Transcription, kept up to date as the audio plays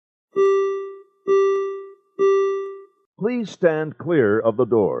Please stand clear of the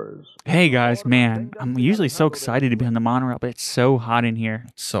doors. Hey guys, man, I'm usually so excited to be on the monorail, but it's so hot in here.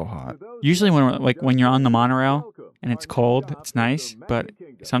 So hot. Usually when you're on the monorail and it's cold, it's nice, but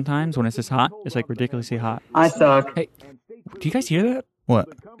sometimes when it's this hot, it's like ridiculously hot. I suck. Hey, do you guys hear that? What?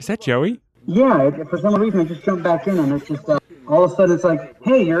 Is that Joey? Yeah, for some reason I just jumped back in and it's just all of a sudden it's like,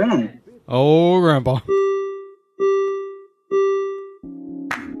 hey, you're in. Oh, Grandpa.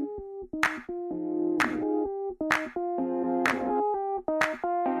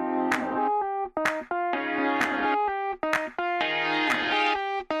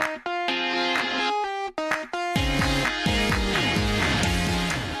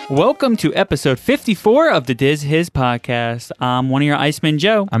 Welcome to episode 54 of the Diz His podcast. I'm one of your Iceman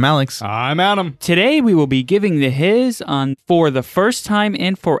Joe. I'm Alex. I'm Adam. Today we will be giving the His on, for the first time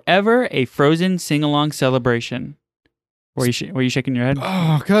in forever, a Frozen sing-along celebration. Were you shaking your head?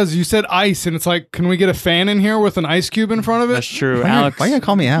 Oh, because you said ice, and it's like, can we get a fan in here with an ice cube in front of it? That's true. Why Alex, you gonna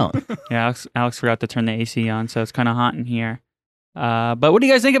call me out? yeah, Alex forgot to turn the AC on, so it's kind of hot in here. But what do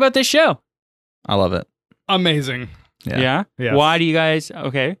you guys think about this show? I love it. Amazing. Yeah? Yes. Why do you guys...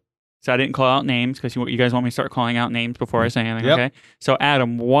 Okay, so I didn't call out names because you guys want me to start calling out names before I say anything, Yep. okay? So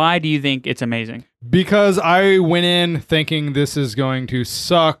Adam, why do you think it's amazing? Because I went in thinking this is going to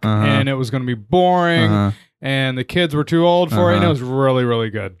suck, and it was going to be boring, and the kids were too old for it, and it was really,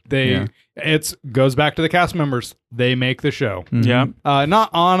 really good. It goes back to the cast members. They make the show. Yeah. Not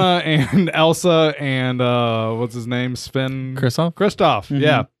Anna and Elsa and what's his name? Sven Kristoff? Kristoff.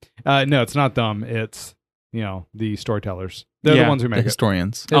 Yeah. No, it's not them. It's the storytellers. They're Yeah. the ones who The make it.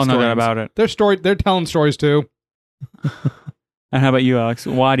 historians. Oh, no doubt Historians. about it. They're telling stories too. And how about you, Alex?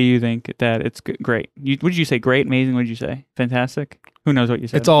 Why do you think that it's great? What did you say? Great, amazing? What did you say? Fantastic? Who knows what you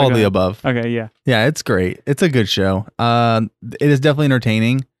said? It's all Okay. the above. Okay, yeah. Yeah, it's great. It's a good show. It is definitely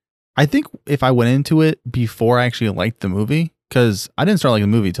entertaining. I think if I went into it before I actually liked the movie, because I didn't start liking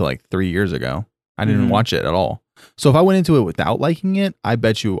the movie till like 3 years ago. I didn't watch it at all. So if I went into it without liking it, I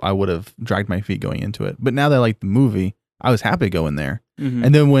bet you I would have dragged my feet going into it. But now that I like the movie, I was happy to go in there. Mhm.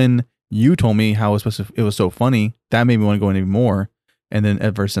 And then when you told me how it was so funny, that made me want to go in even more. And then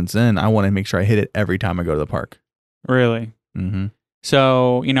ever since then, I want to make sure I hit it every time I go to the park. Really? Mm-hmm.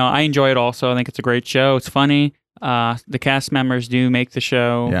 So, I enjoy it also. I think it's a great show. It's funny. The cast members do make the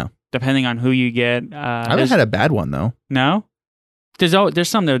show. Yeah. Depending on who you get. I haven't had a bad one though. No? There's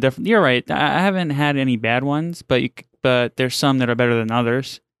some that are different. You're right. I haven't had any bad ones, but there's some that are better than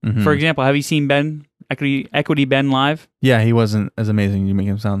others. Mhm. For example, have you seen Ben, Equity Ben live? Yeah, he wasn't as amazing as you make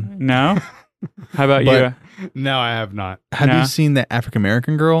him sound. No? How about But- you? No, I have not. Have No. you seen the African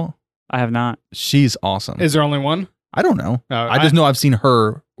American girl? I have not. She's awesome. Is there only one? I don't know. No, I just know I've seen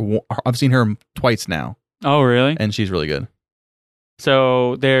her. I've seen her twice now, Oh, really? and she's really good.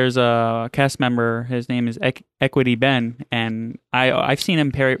 So there's a cast member. His name is Equity Ben, and I've seen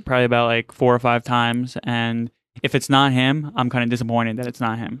him probably about like 4 or 5 times. And if it's not him, I'm kind of disappointed that it's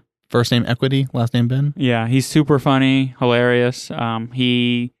not him. First name Equity, last name Ben. Yeah, he's super funny, hilarious.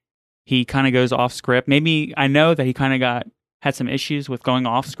 He kind of goes off script. Maybe I know that he kind of had some issues with going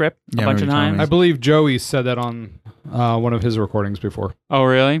off script Yeah, a bunch of remember you telling times. me. I believe Joey said that on one of his recordings before. Oh,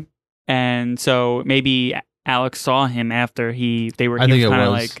 really? And so maybe Alex saw him after he I was think it kind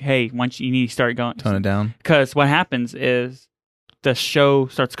of was. like, hey, once you need to start going. Tone it down. Because what happens is the show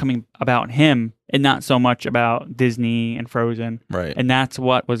starts coming about him and not so much about Disney and Frozen. Right. And that's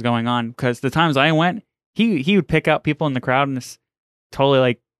what was going on. Because the times I went, he would pick out people in the crowd and just totally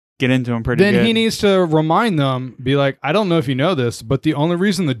like get into them pretty Then good. he needs to remind them, be like, I don't know if you know this, but the only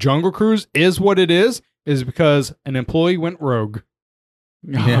reason the Jungle Cruise is what it is because an employee went rogue.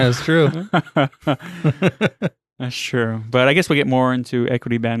 Yeah, that's true. That's true. But I guess we'll get more into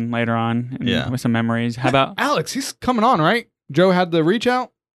Equity Ben later on with some memories. How about Alex? He's coming on, right? Joe had the reach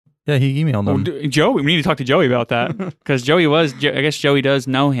out. Yeah, he emailed him. Joey? We need to talk to Joey about that because I guess Joey does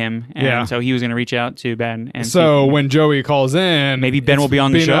know him, and so he was going to reach out to Ben. And So when Joey calls in, maybe Ben will be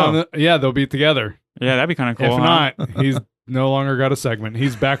on the show. They'll be together. Yeah, that'd be kind of cool. If huh? not, he's no longer got a segment.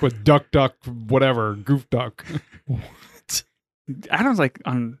 He's back with Duck, whatever, Goof Duck. Adam's like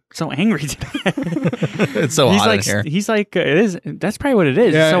so angry today. It's so he's hot like, in here. He's like, it is. That's probably what it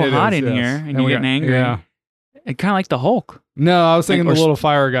is. Yeah, it's so it hot is, in yes. here, and we you're getting got- angry. Yeah. And kind of like the Hulk. No, I was thinking Like, the or- little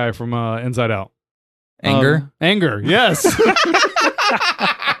fire guy from Inside Out. Anger. Anger, yes.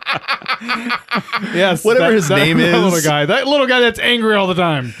 Yes. Whatever his name that is. That little guy that's angry all the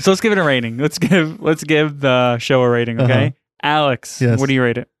time. So let's give it a rating. Let's give the show a rating, okay? Uh-huh. Alex, Yes. what do you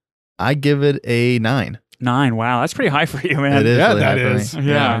rate it? I give it a 9. 9. Wow, that's pretty high for you, man. It is. Yeah, really that high for is. me.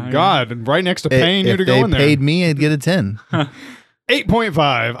 Yeah. God, and right next to paying you If to go they in there. paid me, I'd get a 10.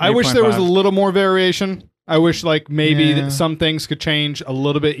 8.5. I wish there was a 8.5. little more variation. I wish like maybe Yeah. some things could change a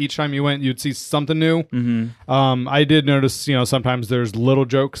little bit each time you went. You'd see something new. Mm-hmm. I did notice, sometimes there's little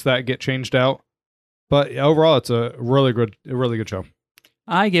jokes that get changed out, but overall, it's a really good show.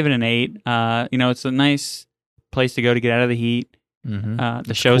 I give it an 8. It's a nice place to go to get out of the heat. Mm-hmm.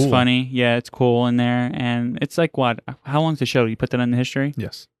 The show's cool. funny. Yeah, it's cool in there, and it's like what? How long's the show? You put that in the history?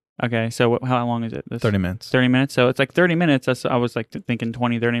 Yes. Okay, so how long is it? 30 minutes. 30 minutes. So it's like 30 minutes. I was like thinking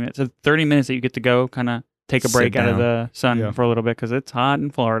 20, 30 minutes. So 30 minutes that you get to go kind of take a Sit break out of down. the sun Yeah. for a little bit because it's hot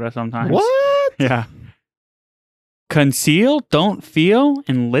in Florida sometimes. What? Yeah. Conceal, don't feel,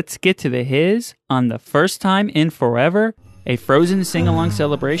 and let's get to the his on the first time in forever, a Frozen sing-along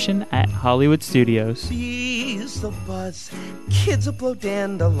celebration at Hollywood Studios. Bees will buzz, kids will blow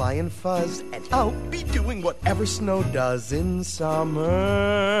dandelion fuzz, and I'll be doing whatever snow does in summer.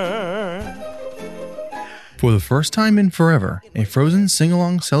 For the first time in forever, a Frozen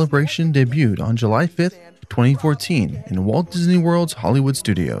sing-along celebration debuted on July 5th, 2014 in Walt Disney World's Hollywood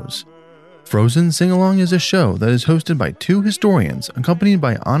Studios. Frozen Sing-Along is a show that is hosted by 2 historians accompanied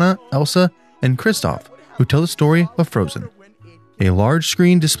by Anna, Elsa, and Kristoff, who tell the story of Frozen. A large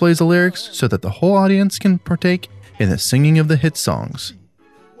screen displays the lyrics so that the whole audience can partake in the singing of the hit songs.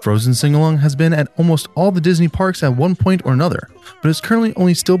 Frozen Sing-Along has been at almost all the Disney parks at one point or another, but is currently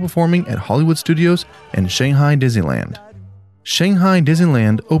only still performing at Hollywood Studios and Shanghai Disneyland. Shanghai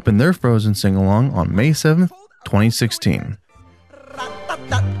Disneyland opened their Frozen Sing-Along on May 7th, 2016.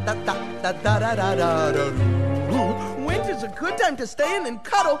 Winter's a good time to stay in and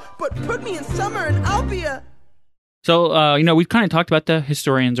cuddle, but put me in summer and I'll be a... So, we've kind of talked about the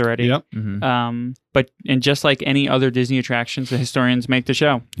historians already. Yep. And just like any other Disney attractions, the historians make the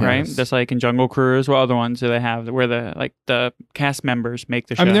show, right? Yes. Just like in Jungle Cruise or other ones that they have where the cast members make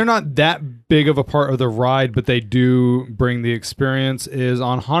the show. I mean, they're not that big of a part of the ride, but they do bring the experience. Is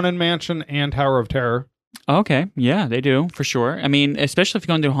on Haunted Mansion and Tower of Terror. Okay, yeah, they do, for sure. I mean, especially if you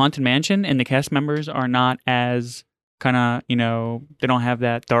go into Haunted Mansion and the cast members are not as kind of, they don't have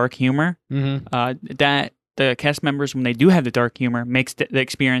that dark humor. Mm-hmm. That the cast members, when they do have the dark humor, makes the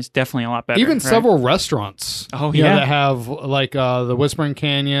experience definitely a lot better. Even right? several restaurants. Oh, you know, yeah. that have like the Whispering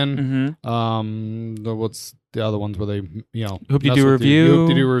Canyon. Mm-hmm. What's the other ones where they Hoop-de-doo mess with you? Review.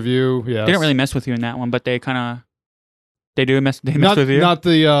 Hoop-de-doo Review. Yeah, They don't really mess with you in that one, but they kind of they mess not with you. not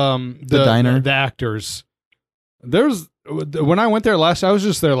the diner? the actors. When I went there I was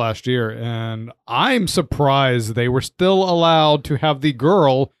just there last year, and I'm surprised they were still allowed to have the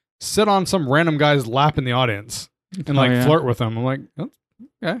girl sit on some random guy's lap in the audience and flirt with him. I'm like, oh,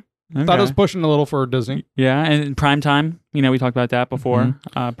 okay. Thought it was pushing a little for Disney. Yeah, and Prime Time. We talked about that before.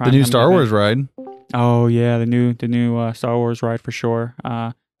 The new Star Wars ride. Oh yeah, the new Star Wars ride for sure.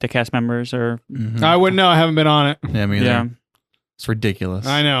 The cast members are. I wouldn't know. I haven't been on it. Yeah, me either. Yeah. It's ridiculous.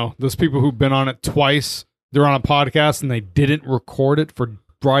 I know. Those people who've been on it twice, they're on a podcast and they didn't record it for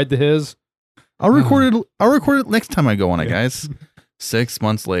Ride the His. I'll record it next time I go on it, guys. 6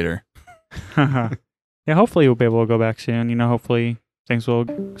 months later. Yeah, hopefully we'll be able to go back soon. Hopefully things will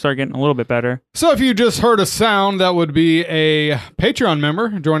start getting a little bit better. So if you just heard a sound, that would be a Patreon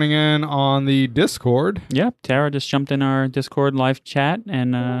member joining in on the Discord. Yep, Tara just jumped in our Discord live chat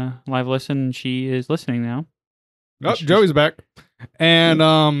and live listen. She is listening now. Oh, Joey's back. And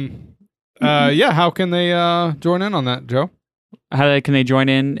how can they join in on that, Joe? Can they join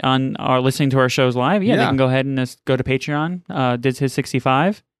in on our listening to our shows live? Yeah, Yeah. they can go ahead and just go to Patreon, Diz His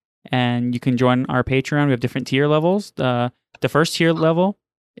 65, and you can join our Patreon. We have different tier levels. The first tier level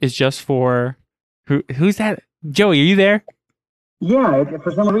is just for who's that? Joey, are you there? Yeah,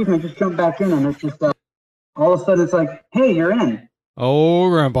 for some reason I just jumped back in, and it's just all of a sudden it's like, hey, you're in. Oh,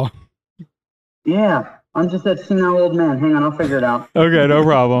 Grandpa. Yeah, I'm just that senile old man. Hang on, I'll figure it out. Okay, no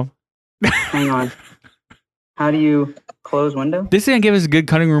problem. Hang on. How do you close window? This is gonna give us a good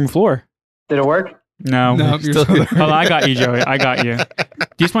cutting room floor. Did it work? No, No, you're still there. Hold on, I got you, Joey. I got you. Do you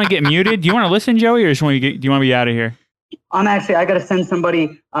just want to get muted? Do you want to listen, Joey, or do you want to be out of here? I got to send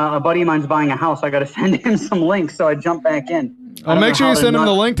somebody, a buddy of mine's buying a house. I got to send him some links, so I jump back in. I'll make sure you send him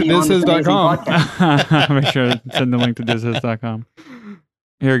the link to dizhis.com. Make sure to send the link to dizhis.com.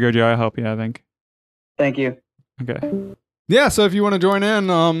 Here we go, Joe. I'll help you, I think. Thank you. Okay. Yeah, so if you want to join in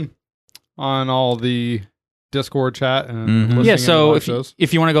on all the Discord chat and listening Yeah, to so live if shows.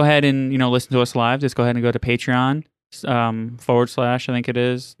 you want to go ahead and listen to us live, just go ahead and go to Patreon / I think it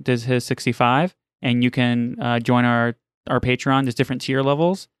is DizHis65, and you can join our Patreon. There's different tier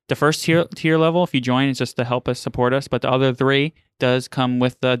levels. The first tier level, if you join, is just to help us support us, but the other 3 does come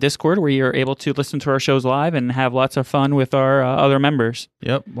with Discord, where you're able to listen to our shows live and have lots of fun with our other members.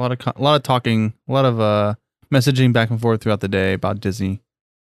 Yep, a lot of talking, a lot of messaging back and forth throughout the day about Disney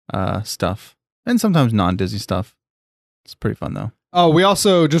stuff. and sometimes non-Disney stuff. It's pretty fun though. Oh, we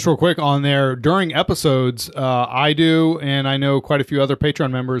also, just real quick on there, during episodes, I do, and I know quite a few other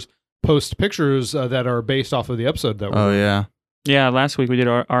Patreon members post pictures that are based off of the episode that we're yeah. Yeah, last week we did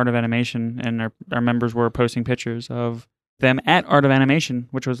Art of Animation, and our members were posting pictures of them at Art of Animation,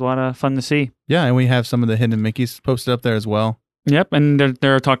 which was a lot of fun to see. Yeah, and we have some of the hidden Mickeys posted up there as well. Yep, and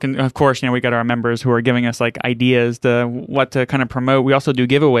they're talking, of course, we got our members who are giving us like ideas to what to kind of promote. We also do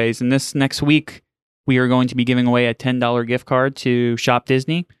giveaways, and this next week, we are going to be giving away a $10 gift card to Shop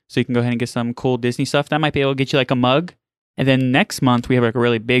Disney, so you can go ahead and get some cool Disney stuff. That might be able to get you like a mug. And then next month, we have like a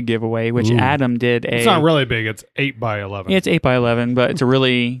really big giveaway, which Adam did a... It's not really big. It's 8x11. Yeah, it's 8x11, but it's a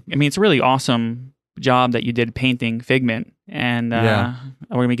really awesome job that you did painting Figment. And we're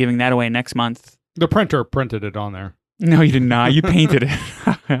going to be giving that away next month. The printer printed it on there. No, you did not. You painted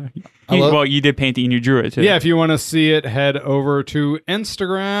it. Well, you did paint it and you drew it too. Yeah, if you want to see it, head over to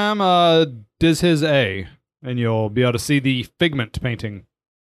Instagram, DizHisA, and you'll be able to see the Figment painting.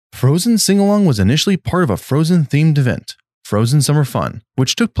 Frozen Sing-Along was initially part of a Frozen-themed event, Frozen Summer Fun,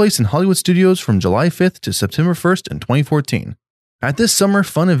 which took place in Hollywood Studios from July 5th to September 1st in 2014. At this summer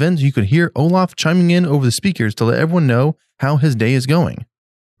fun event, you could hear Olaf chiming in over the speakers to let everyone know how his day is going.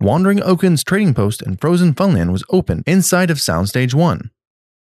 Wandering Oaken's trading post in Frozen Funland was open inside of Soundstage 1.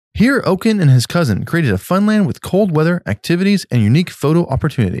 Here, Oaken and his cousin created a funland with cold weather, activities, and unique photo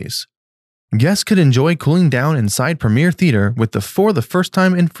opportunities. Guests could enjoy cooling down inside Premier Theater with For the First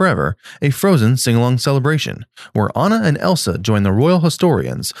Time in Forever, a Frozen sing-along celebration, where Anna and Elsa join the royal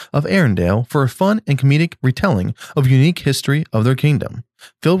historians of Arendelle for a fun and comedic retelling of unique history of their kingdom,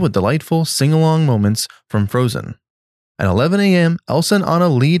 filled with delightful sing-along moments from Frozen. At 11 a.m., Elsa and Anna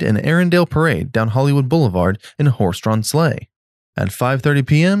lead an Arendelle parade down Hollywood Boulevard in a horse-drawn sleigh. At 5:30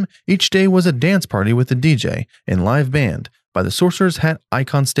 p.m., each day was a dance party with a DJ and live band by the Sorcerer's Hat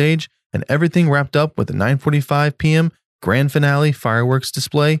Icon Stage, and everything wrapped up with a 9:45 p.m. grand finale fireworks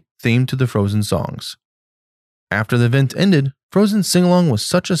display themed to the Frozen songs. After the event ended, Frozen Sing-Along was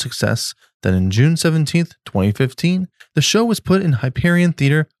such a success that on June 17, 2015, the show was put in Hyperion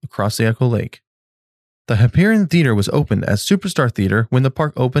Theater across the Echo Lake. The Hyperion Theater was opened as Superstar Theater when the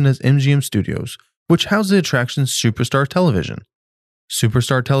park opened as MGM Studios, which housed the attraction Superstar Television.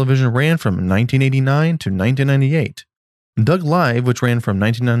 Superstar Television ran from 1989 to 1998. Doug Live, which ran from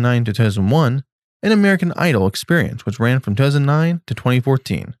 1999 to 2001, and American Idol Experience, which ran from 2009 to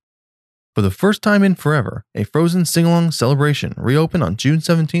 2014. For the first time in forever, a Frozen Sing-Along celebration reopened on June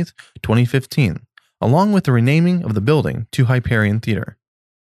 17, 2015, along with the renaming of the building to Hyperion Theater.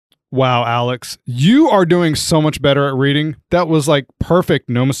 Wow, Alex, you are doing so much better at reading. That was like perfect,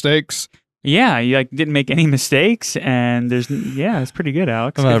 no mistakes. Yeah, you like didn't make any mistakes, and it's pretty good,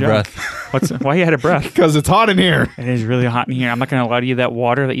 Alex. I'm out of breath. Why you out of breath? Because it's hot in here. It is really hot in here. I'm not going to lie to you. That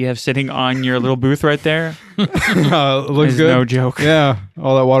water that you have sitting on your little booth right there, looks is good. no joke. Yeah,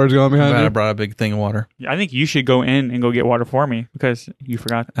 all that water's going behind I you. brought a big thing of water. I think you should go in and go get water for me because you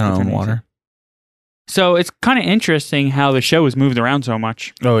forgot. I don't own water. So it's kind of interesting how the show has moved around so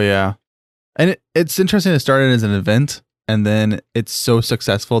much. Oh yeah, and it's interesting. It started as an event, and then it's so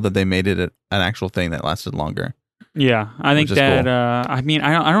successful that they made it an actual thing that lasted longer. Yeah, I think Which is that. cool. I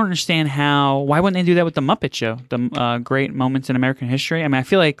don't understand why wouldn't they do that with the Muppet Show, the Great Moments in American History? I mean, I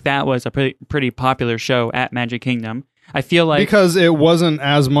feel like that was a pretty popular show at Magic Kingdom. I feel like because it wasn't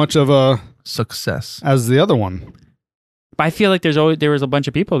as much of a Success. as the other one. I feel like there was a bunch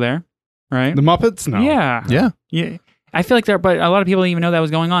of people there, right? The Muppets, no. Yeah, Yeah. I feel like but a lot of people didn't even know that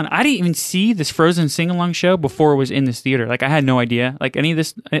was going on. I didn't even see this Frozen sing-along show before it was in this theater. Like I had no idea. Like any of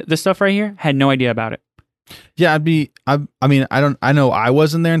this stuff right here, had no idea about it. Yeah, I know I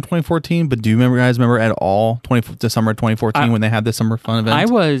wasn't there in 2014, but do you guys remember at all the summer of 2014 when they had this summer fun event? I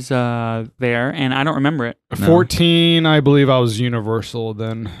was there, and I don't remember it. 14, I believe I was Universal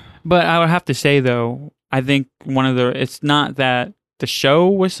then. But I would have to say, though, I think it's not that the show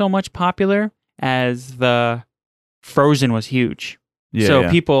was so much popular as the Frozen was huge.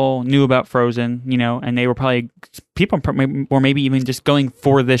 Yeah, people knew about Frozen, and they were were maybe even just going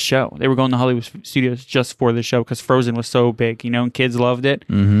for this show. They were going to Hollywood Studios just for this show because Frozen was so big, and kids loved it.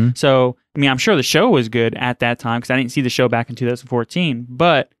 Mm-hmm. So, I mean, I'm sure the show was good at that time because I didn't see the show back in 2014.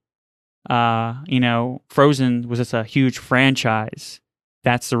 But, Frozen was just a huge franchise.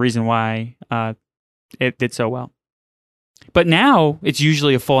 That's the reason why it did so well. But now it's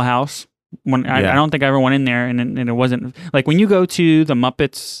usually a full house. I don't think I ever went in there, and it wasn't like when you go to the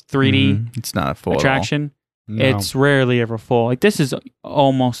Muppets 3D it's not a full attraction. No. It's rarely ever full. Like this is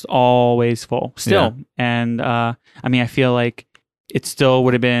almost always full still, and I feel like it still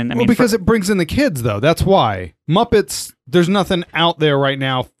would have been. I mean, because it brings in the kids, though. That's why Muppets. There's nothing out there right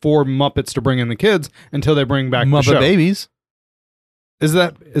now for Muppets to bring in the kids until they bring back the Muppet show. Babies. Is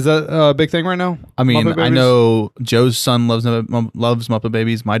that a big thing right now? I mean, Muppet I Babies? know Joe's son loves Muppet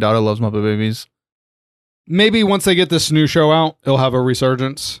Babies. My daughter loves Muppet Babies. Maybe once they get this new show out, it'll have a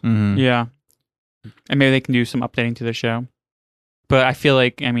resurgence. Mm-hmm. yeah, and maybe they can do some updating to the show. But I feel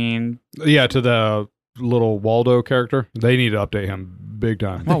like, I mean, Yeah, to the little Waldo character, they need to update him big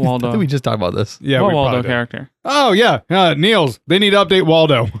time. what I Waldo? think we just talked about this. Yeah, what we Waldo probably did. character? Oh yeah, Niels. They need to update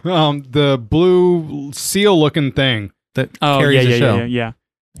Waldo. The blue seal-looking thing. That Oh carries the show.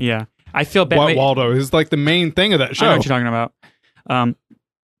 yeah. I feel bad. What Waldo is like the main thing of that I know show. what you're talking about.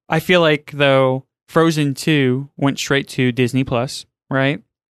 I feel like though Frozen 2 went straight to Disney Plus, right?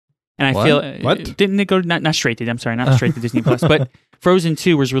 And I What? feel What? didn't it go not straight to? I'm sorry, not straight to Disney Plus, but Frozen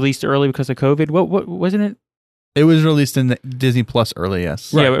 2 was released early because of COVID. What wasn't it? It was released in Disney Plus early,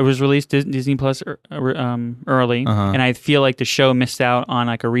 yes. Yeah, it was released Disney Plus early, Uh-huh. and I feel like the show missed out on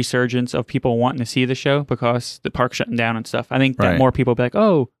like a resurgence of people wanting to see the show because the park's shutting down and stuff. I think that Right. more people be like,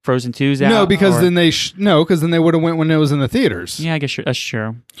 "Oh, Frozen 2's out." No, because or- then because then they would have went when it was in the theaters. yeah, I guess that's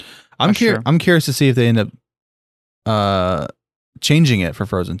true. I'm Sure. I'm curious to see if they end up changing it for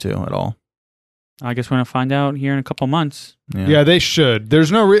Frozen 2 at all. I guess we're gonna find out here in a couple months. Yeah, they should.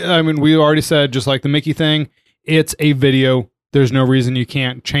 There's no. I mean, we already said just like the Mickey thing. It's a video. There's no reason you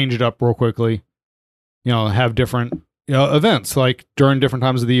can't change it up real quickly. Have different events like during different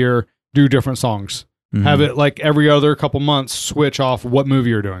times of the year. Do different songs. Mhm. Have it like every other couple months. Switch off what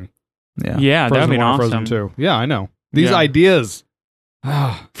movie you're doing. Yeah. Yeah, that would Frozen be 1 or awesome. Frozen 2. Yeah, I know these Yeah. ideas.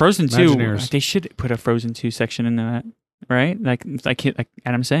 Frozen 2, Imagineers. they should put a Frozen 2 section in that, right? Like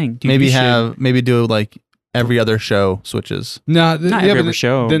Adam's saying. Dude, Maybe we should. maybe do like every other show switches. No, Not every other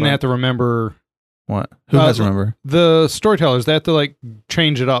show. Then but- they have to remember What? Who does remember? the storytellers. They have to like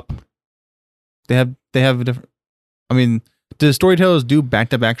change it up. They have a different. I mean, do storytellers do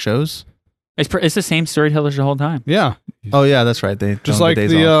back-to-back shows? It's the same storytellers the whole time. Yeah, Oh yeah, that's right. They just don't like get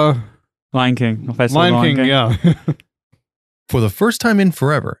days off. the Lion King. Festival of Lion King. Yeah. For the first time in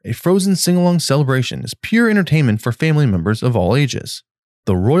forever, a Frozen sing-along celebration is pure entertainment for family members of all ages.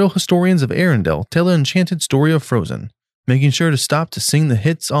 The royal historians of Arendelle tell the enchanted story of Frozen, making sure to stop to sing the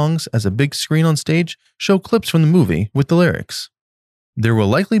hit songs as a big screen on stage show clips from the movie with the lyrics. There will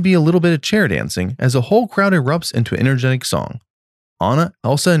likely be a little bit of chair dancing as a whole crowd erupts into an energetic song. Anna,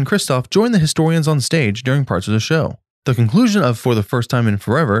 Elsa, and Kristoff join the historians on stage during parts of the show. The conclusion of For the First Time in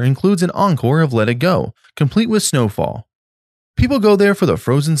Forever includes an encore of Let It Go, complete with Snowfall. People go there for the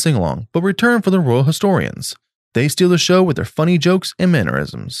Frozen sing-along, but return for the royal historians. They steal the show with their funny jokes and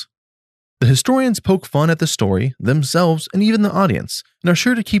mannerisms. The historians poke fun at the story, themselves, and even the audience, and are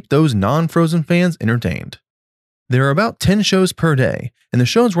sure to keep those non-Frozen fans entertained. There are about 10 shows per day, and the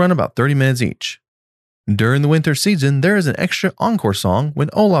shows run about 30 minutes each. During the winter season, there is an extra encore song when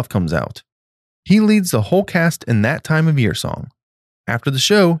Olaf comes out. He leads the whole cast in that time of year song. After the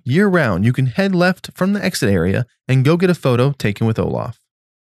show, year-round, you can head left from the exit area and go get a photo taken with Olaf.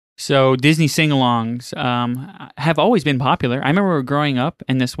 So Disney sing-alongs have always been popular. I remember growing up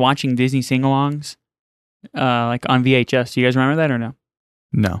and just watching Disney sing-alongs like on VHS. Do you guys remember that or no?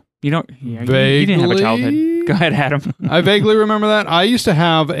 No. You don't. Yeah, you didn't have a childhood. Go ahead, Adam. I vaguely remember that. I used to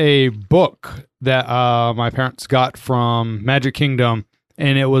have a book that my parents got from Magic Kingdom,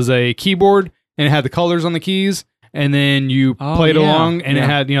 and it was a keyboard, and it had the colors on the keys, and then you Oh, played yeah. along, and it Yeah.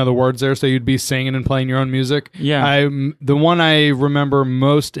 had the words there, so you'd be singing and playing your own music. Yeah. The one I remember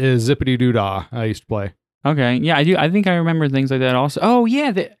most is Zippity Doo Dah. I used to play. Okay. Yeah, I do. I think I remember things like that also. Oh, yeah.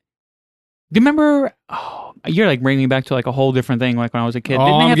 Do you remember? Oh, you're like bringing me back to like a whole different thing. Like when I was a kid. Oh,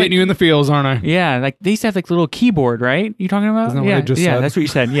 Didn't they I'm have, getting like, you in the feels, aren't I? Yeah, like they used to have like little keyboard, right? You talking about? Isn't that what yeah, I just yeah, said? that's what you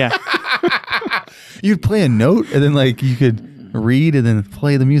said. Yeah. You'd play a note and then like you could read and then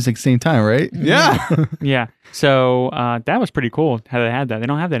play the music at the same time, right? Yeah. Yeah. So that was pretty cool how they had that. They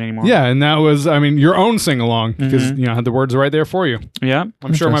don't have that anymore. Yeah, and that was, your own sing-along, because, Mhm. had the words right there for you. Yeah.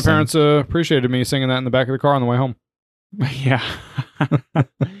 I'm sure my Interesting. parents appreciated me singing that in the back of the car on the way home. Yeah.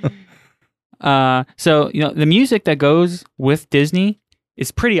 So, the music that goes with Disney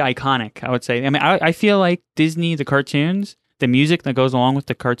is pretty iconic, I would say. I mean, I feel like Disney, the cartoons, the music that goes along with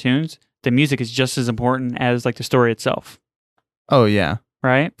the cartoons, the music is just as important as like the story itself, Oh yeah,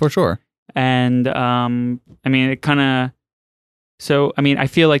 right? for sure. And I mean, it kind of. So I mean, I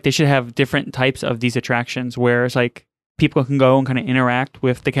feel like they should have different types of these attractions where it's like people can go and kind of interact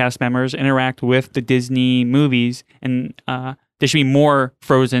with the cast members, interact with the Disney movies, and there should be more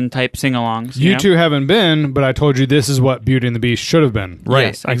Frozen type sing-alongs. You know? two haven't been, but I told you this is what Beauty and the Beast should have been. Right,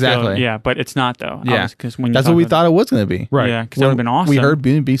 Yes, I exactly. feel, yeah, but it's not though. Yeah. Because when you That's talk what we about- thought it was going to be. Right. Yeah, because that would have been awesome. We heard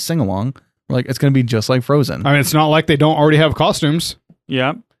Beauty and the Beast sing along. We're like, it's going to be just like Frozen. I mean, it's not like they don't already have costumes.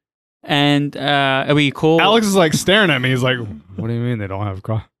 Yep. And it'd be cool. Alex is like staring at me. He's like, "What do you mean they don't have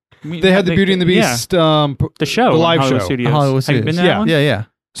costumes?" I mean, They had the Beauty and the yeah, Beast, the show, the live Hollywood show. Studios. Hollywood Have you been Studios. to that Yeah. one? Yeah.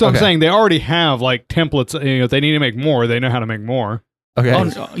 So I'm Okay. saying they already have like templates. If they need to make more, they know how to make more. Okay. Oh,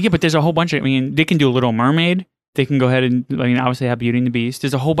 no, yeah, but there's a whole bunch of. I mean, they can do a Little Mermaid. They can go ahead and obviously have Beauty and the Beast.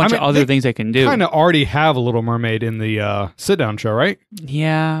 There's a whole bunch I mean, of other they things they can do. Kind of already have a Little Mermaid in the sit-down show, right?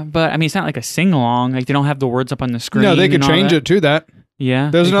 Yeah, but I mean, it's not like a sing along. Like they don't have the words up on the screen. No, they could and all change that. it to that.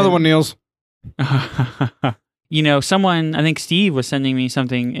 Yeah, There's they another could. one, Niels. Someone, I think Steve was sending me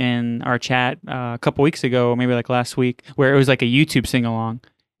something in our chat a couple weeks ago, maybe like last week, where it was like a YouTube sing along.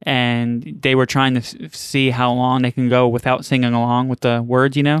 And they were trying to see how long they can go without singing along with the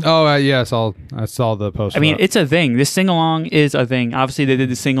words, Oh, yeah, I saw the post. I mean, it's a thing. This sing along is a thing. Obviously, they did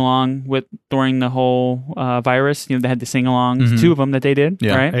the sing along during the whole virus. They had the sing alongs, Mhm. 2 of them that they did,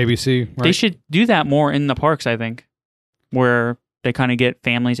 Yeah. right? ABC. Right? They should do that more in the parks, I think, where they kind of get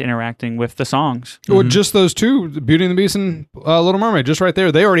families interacting with the songs. Well, just those two, Beauty and the Beast and Little Mermaid, just right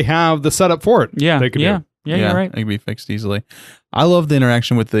there. They already have the setup for it. Yeah, They could yeah, do. yeah, you're right. It can be fixed easily. I love the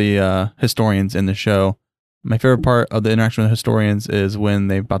interaction with the historians in the show. My favorite part of the interaction with the historians is when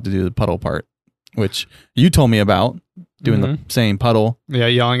they're about to do the puddle part, which you told me about, doing the saying puddle, Yeah,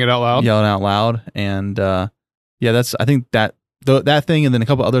 yelling it out loud. yelling out loud. And that's, I think that thing, and then a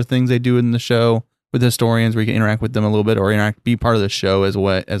couple other things they do in the show with the historians where you can interact with them a little bit or be part of the show as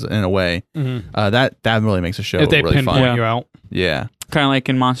in a way. Mhm. That really makes the show If they really pinpoint fun. you out. Yeah. Kind of like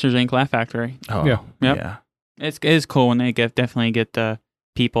in Monsters Inc. Laugh Factory. Oh, Yeah. Yep. yeah. It is cool when they definitely get the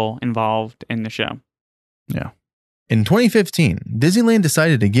people involved in the show. In 2015, Disneyland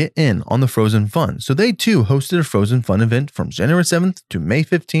decided to get in on the Frozen Fun, so they too hosted a Frozen Fun event from January 7th to May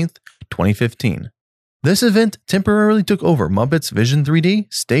 15th, 2015. This event temporarily took over Muppets Vision 3D,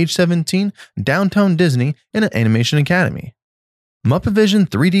 Stage 17, Downtown Disney, and an Animation Academy. Muppet Vision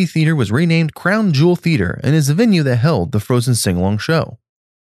 3D Theater was renamed Crown Jewel Theater and is the venue that held the Frozen Sing-Along show.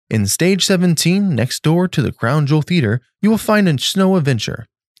 In Stage 17, next door to the Crown Jewel Theater, you will find a snow adventure.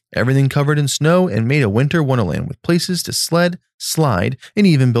 Everything covered in snow and made a winter wonderland with places to sled, slide, and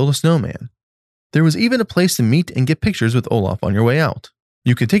even build a snowman. There was even a place to meet and get pictures with Olaf on your way out.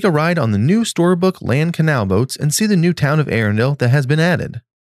 You could take a ride on the new Storybook Land Canal boats and see the new town of Arendelle that has been added.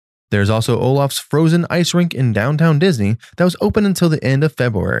 There's also Olaf's Frozen Ice Rink in downtown Disney that was open until the end of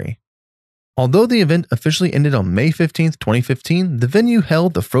February. Although the event officially ended on May 15th, 2015, the venue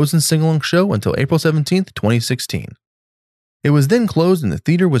held the Frozen Sing-Along show until April 17th, 2016. It was then closed and the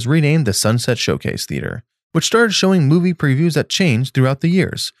theater was renamed the Sunset Showcase Theater, which started showing movie previews that changed throughout the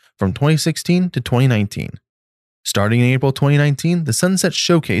years, from 2016 to 2019. Starting in April 2019, the Sunset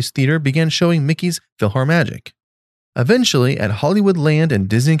Showcase Theater began showing Mickey's PhilharMagic. Eventually, at Hollywood Land and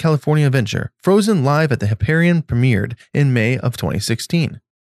Disney California Adventure, Frozen Live at the Hyperion premiered in May of 2016.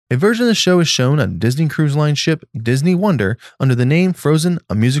 A version of the show is shown on Disney Cruise Line ship Disney Wonder under the name Frozen: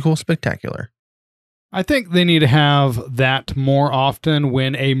 A Musical Spectacular. I think they need to have that more often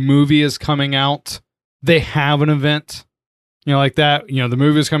when a movie is coming out. They have an event, like that. The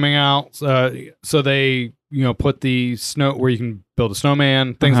movie is coming out, so they, put the snow where you can build a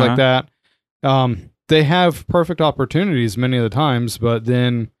snowman, things like that. They have perfect opportunities many of the times, but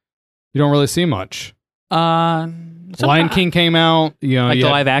then you don't really see much. Lion King came out, like the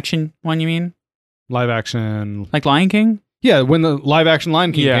live action one, you mean? Live action, like Lion King? Yeah, when the live action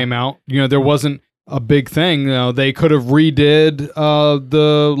Lion King came out, there wasn't a big thing. They could have redid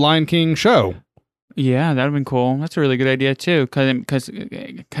the Lion King show. Yeah, that would have been cool. That's a really good idea too,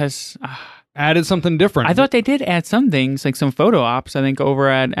 because added something different. I thought they did add some things, like some photo ops. I think over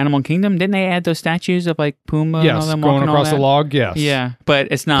at Animal Kingdom, didn't they add those statues of like Pumbaa? and all them going walking across all the that? log. Yes, Yeah, but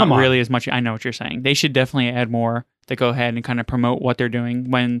it's not really as much. I know what you're saying. They should definitely add more to go ahead and kind of promote what they're doing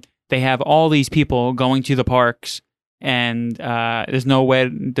when they have all these people going to the parks. And there's no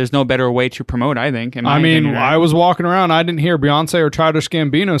better way to promote, I think. I mean, I was walking around. I didn't hear Beyonce or Childish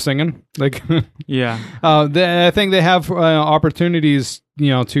Gambino singing. Like, yeah. I think they have opportunities,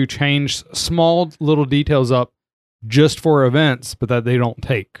 to change small little details up just for events, but that they don't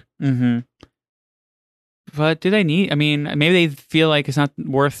take. Mm-hmm. But do they need? I mean, maybe they feel like it's not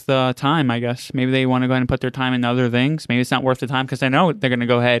worth the time. I guess maybe they want to go ahead and put their time in other things. Maybe it's not worth the time because I know they're going to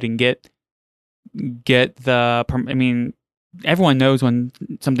go ahead and get the. I mean, everyone knows when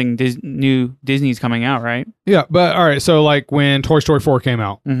something new Disney's coming out, right? Yeah, but all right. So, like when Toy Story 4 came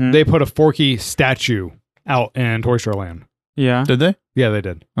out, Mm-hmm. they put a Forky statue out in Toy Story Land. Yeah. Did they? Yeah, they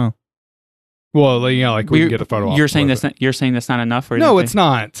did. Oh. Well, you know, like we can get a photo. You're saying you're saying that's not enough, or no, it's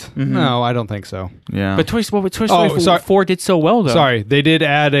not. Mm-hmm. No, I don't think so. Yeah. But Toy Story 4 did so well, though. Sorry, they did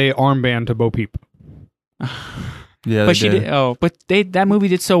add a armband to Bo Peep. Yeah, but she did. Oh, but that movie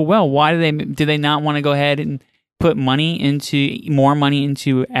did so well. Why did they not want to go ahead and put more money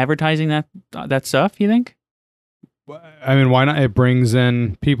into advertising that stuff? You think? I mean, why not? It brings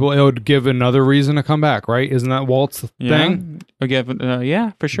in people. It would give another reason to come back, right? Isn't that Walt's thing?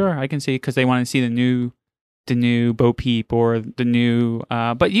 Yeah, for sure. I can see because they want to see the new Bo Peep or the new.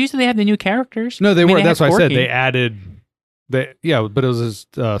 But usually they have the new characters. No, they were. That's why I said Forky. they added. Yeah, but it was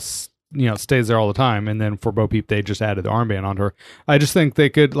just stays there all the time, and then for Bo Peep they just added the armband onto her. I just think they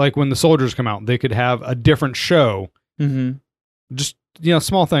could, like, when the soldiers come out, they could have a different show. Mm-hmm. Just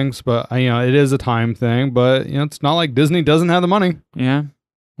small things, but it is a time thing. But it's not like Disney doesn't have the money. Yeah.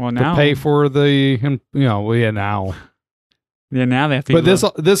 Well, now to pay for the now. Yeah, now they have to. But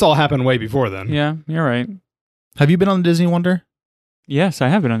this all happened way before then. Yeah, you're right. Have you been on Disney Wonder? Yes, I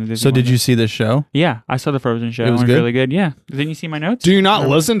have been on the Disney. So did you see this show? Yeah, I saw the Frozen show. It was good? Really good. Yeah. Didn't you see my notes? Do you not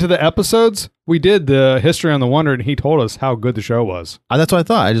listen to the episodes? We did the history on the Wonder, and he told us how good the show was. That's what I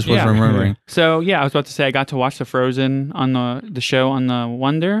thought. I just wasn't remembering. So yeah, I was about to say I got to watch the Frozen on the show on the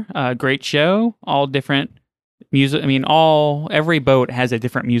Wonder. Great show. All different music. I mean, every boat has a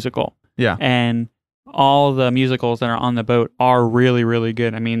different musical. Yeah. And all the musicals that are on the boat are really, really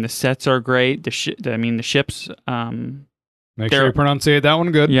good. I mean, the sets are great. The ships. Make sure you pronunciate that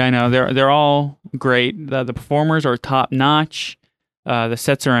one good. Yeah, I know. They're all great. The performers are top notch. The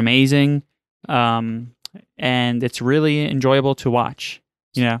sets are amazing. And it's really enjoyable to watch.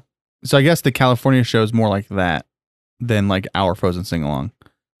 So I guess the California show is more like that than like our Frozen sing along.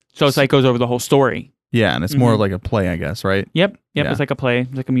 So it's like goes over the whole story. Yeah, and it's more like a play, I guess, right? Yep. Yeah. It's like a play,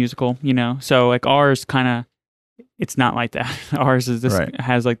 it's like a musical. So like ours kind of. It's not like that. Ours is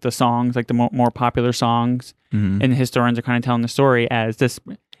has like the songs, like the more popular songs, and the historians are kind of telling the story as this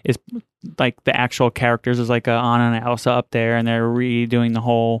is like the actual characters is like Anna and Elsa up there, and they're redoing the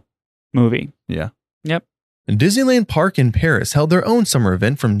whole movie. Yeah. Yep. Disneyland Park in Paris held their own summer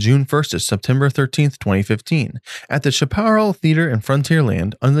event from June 1st to September 13th, 2015, at the Chaparral Theater in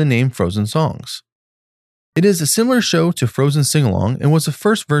Frontierland under the name Frozen Songs. It is a similar show to Frozen Sing-Along and was the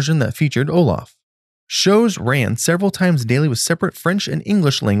first version that featured Olaf. Shows ran several times daily with separate French and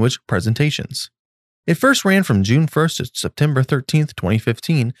English language presentations. It first ran from June 1st to September 13th,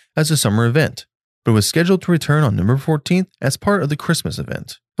 2015 as a summer event, but was scheduled to return on November 14th as part of the Christmas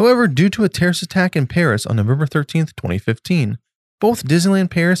event. However, due to a terrorist attack in Paris on November 13th, 2015, both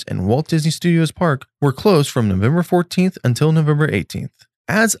Disneyland Paris and Walt Disney Studios Park were closed from November 14th until November 18th.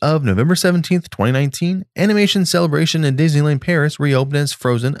 As of November 17th, 2019, Animation Celebration in Disneyland Paris reopened as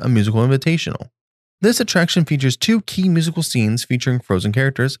Frozen, a musical invitational. This attraction features two key musical scenes featuring Frozen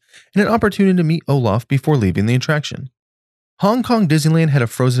characters and an opportunity to meet Olaf before leaving the attraction. Hong Kong Disneyland had a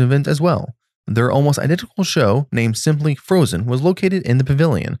Frozen event as well. Their almost identical show, named simply Frozen, was located in the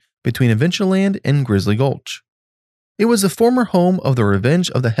pavilion between Adventureland and Grizzly Gulch. It was the former home of the Revenge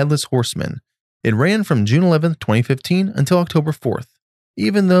of the Headless Horseman. It ran from June 11th, 2015 until October 4th,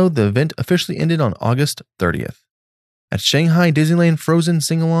 even though the event officially ended on August 30th. At Shanghai, Disneyland Frozen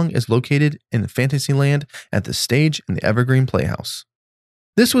Sing-Along is located in Fantasyland at the stage in the Evergreen Playhouse.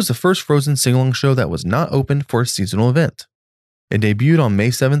 This was the first Frozen Sing-Along show that was not open for a seasonal event. It debuted on May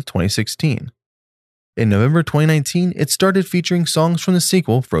 7th, 2016. In November 2019, it started featuring songs from the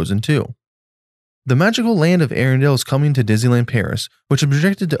sequel, Frozen 2. The magical land of Arendelle is coming to Disneyland Paris, which is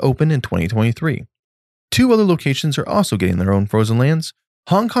projected to open in 2023. Two other locations are also getting their own Frozen lands.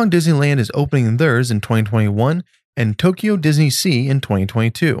 Hong Kong Disneyland is opening theirs in 2021, and Tokyo Disney Sea in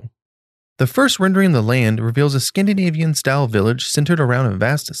 2022. The first rendering of the land reveals a Scandinavian-style village centered around a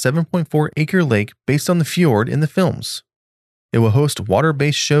vast 7.4-acre lake based on the fjord in the films. It will host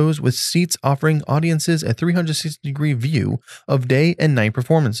water-based shows with seats offering audiences a 360-degree view of day and night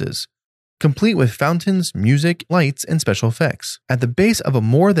performances, complete with fountains, music, lights, and special effects. At the base of a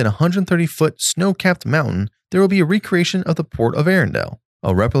more than 130-foot snow-capped mountain, there will be a recreation of the port of Arendelle.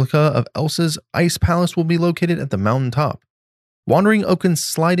 A replica of Elsa's Ice Palace will be located at the mountain top. Wandering Oaken's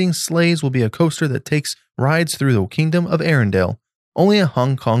Sliding Sleighs will be a coaster that takes rides through the kingdom of Arendelle, only at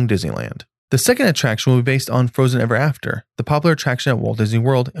Hong Kong Disneyland. The second attraction will be based on Frozen Ever After, the popular attraction at Walt Disney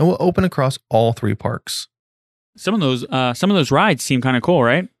World, and will open across all three parks. Some of those rides seem kind of cool,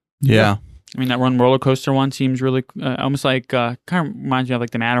 right? Yeah. I mean, that one roller coaster one seems really almost like kind of reminds me of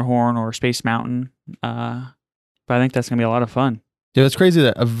like the Matterhorn or Space Mountain. But I think that's gonna be a lot of fun. Yeah, it's crazy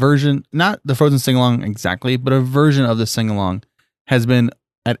that a version, not the Frozen sing-along exactly, but a version of the sing-along has been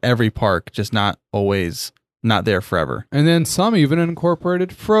at every park, just not always not there forever. And then some even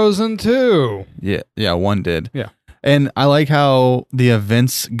incorporated Frozen 2. Yeah, one did. Yeah. And I like how the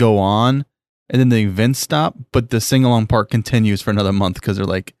events go on and then the events stop, but the sing-along part continues for another month because they're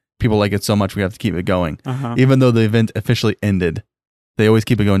like, people like it so much we have to keep it going. Uh-huh. Even though the event officially ended, they always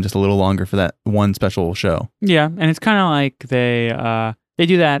keep it going just a little longer for that one special show. Yeah, and it's kind of like they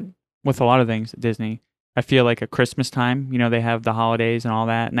do that with a lot of things at Disney. I feel like at Christmas time, they have the holidays and all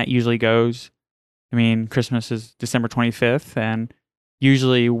that, and that usually goes. I mean, Christmas is December 25th, and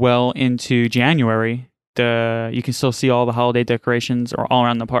usually well into January, you can still see all the holiday decorations are all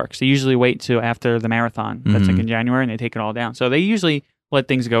around the parks. They usually wait till after the marathon. That's like in January, and they take it all down. So they usually let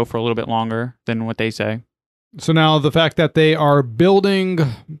things go for a little bit longer than what they say. So now the fact that they are building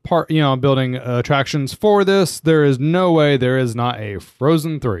attractions for this, there is no way there is not a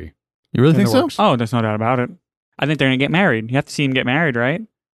Frozen 3. You really think so? Oh, there's no doubt about it. I think they're going to get married. You have to see them get married, right?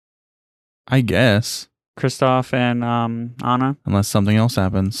 I guess. Kristoff and Anna. Unless something else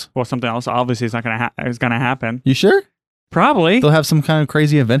happens. Well, something else obviously is not going to is going to happen. You sure? Probably. They'll have some kind of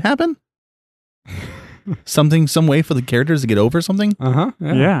crazy event happen? Some way for the characters to get over something? Uh-huh.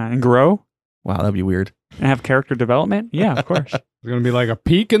 Yeah, and grow. Wow, that'd be weird. And have character development? Yeah, of course. There's going to be like a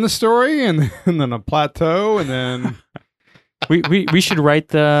peak in the story and then a plateau and then... we should write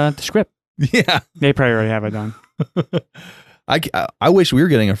the script. Yeah. They probably already have it done. I wish we were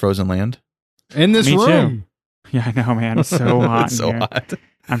getting a Frozen Land. In this Me room. Too. Yeah, I know, man. It's so hot. It's so in here. hot.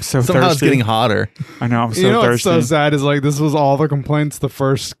 I'm so Somehow thirsty. it's getting hotter. I know. I'm so You know what's thirsty. so sad is like this was all the complaints the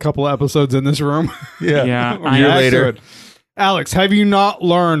first couple of episodes in this room. Yeah. We're I year back to later. it. Alex, have you not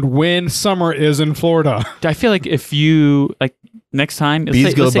learned when summer is in Florida? I feel like if you next time,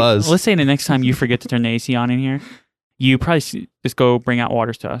 Bees go buzz. Let's say the next time you forget to turn the AC on in here, you probably just go bring out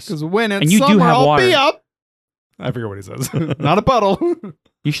waters to us. Because when it's And you do summer, have I'll water. be up. I forget what he says. Not a puddle.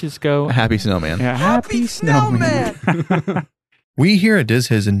 You should just go. A happy snowman. Yeah, happy snowman. We here at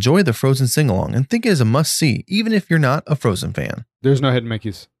DizHiz enjoy the Frozen sing-along and think it is a must-see, even if you're not a Frozen fan. There's no hidden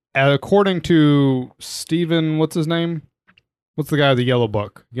Mickeys. According to Steven, what's his name? What's the guy with the yellow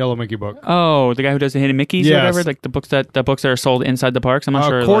book? Yellow Mickey book. Oh, the guy who does the hidden Mickeys or Yes. whatever, like the books that are sold inside the parks. I'm not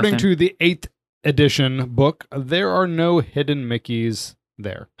sure. According to the 8th edition book, there are no hidden Mickeys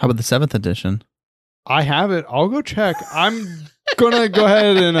there. How about the 7th edition? I have it. I'll go check. I'm gonna go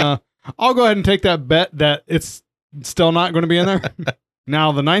ahead and I'll go ahead and take that bet that it's still not going to be in there.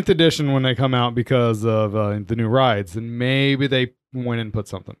 Now the 9th edition, when they come out because of the new rides, then maybe they went and put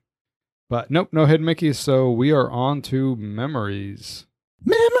something. But nope, no hidden Mickeys. So we are on to memories.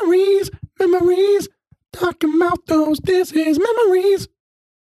 Memories. Talking about those DizHiz memories.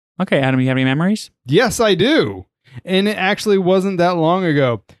 Okay, Adam, you have any memories? Yes, I do. And it actually wasn't that long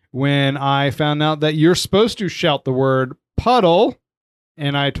ago when I found out that you're supposed to shout the word puddle.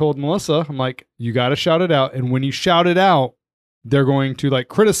 And I told Melissa, I'm like, you got to shout it out. And when you shout it out, they're going to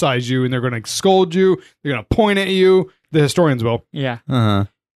criticize you and they're going to scold you. They're going to point at you. The historians will. Yeah. Uh-huh.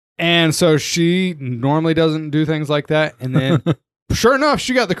 And so she normally doesn't do things like that. And then sure enough,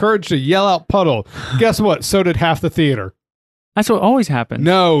 she got the courage to yell out puddle. Guess what? So did half the theater. That's what always happens.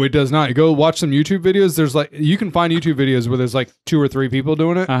 No, it does not. You go watch some YouTube videos. There's you can find YouTube videos where there's 2 or 3 people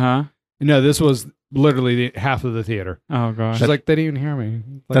doing it. Uh-huh. No, this was literally half of the theater. Oh, gosh. She's like, they didn't even hear me.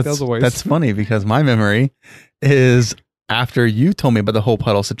 That was a waste. That's funny because my memory is after you told me about the whole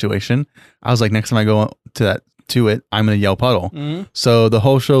puddle situation, I was like, next time I go to it, I'm going to yell puddle. Mhm. So the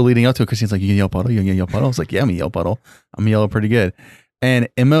whole show leading up to it, Christine's like, you can yell puddle? You can yell puddle? I was like, yeah, I'm going to yell puddle. I'm going to yell pretty good. And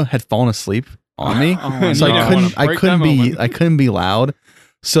Emma had fallen asleep on me. Oh, So no. I couldn't be loud.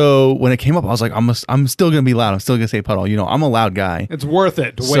 So when it came up, I was like, I'm still going to be loud. I'm still going to say puddle. I'm a loud guy. It's worth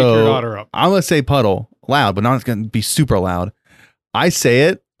it to wake So, your daughter up. I'm going to say puddle loud, but not going to be super loud. I say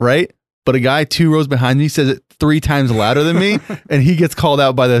it, right? But a guy 2 rows behind me says it 3 times louder than me, and he gets called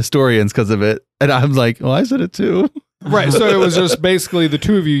out by the historians because of it. And I'm like, well, I said it too. Right. So it was just basically the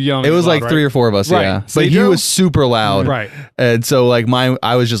 2 of you yelling. It was loud, like right? 3 or 4 of us, Right. yeah. See, But he Joe? was super loud. Right. And so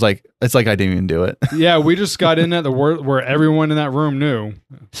I was just like, it's like I didn't even do it. Yeah, we just got in at the word where everyone in that room knew.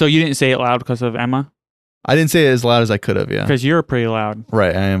 So you didn't say it loud because of Emma? I didn't say it as loud as I could have, yeah. Because you're pretty loud.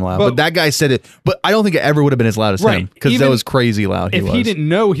 Right, I am loud. But- But that guy said it. But I don't think it ever would have been as loud as Right. him because that Even was crazy loud. If he didn't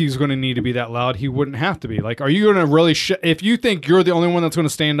know he was going to need to be that loud, he wouldn't have to be. Are you going to really if you think you're the only one that's going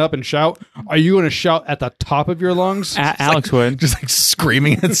to stand up and shout, are you going to shout at the top of your lungs? Alex would. just like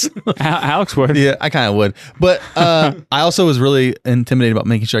screaming at Alex would. Yeah, I kind of would. But I also was really intimidated about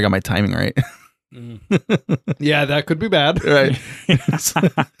making sure I got my timing right. Yeah, that could be bad. Right.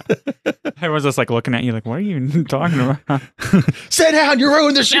 Everyone's just looking at you what are you talking about? Sit down, you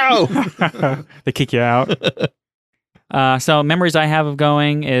ruined the show. They kick you out. So memories I have of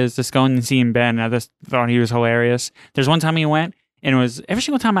going is just going and seeing Ben. I just thought he was hilarious. There's one time he went, and it was every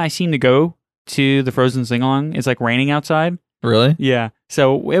single time I seem to go to the Frozen sing-along, it's like raining outside. Really? Yeah.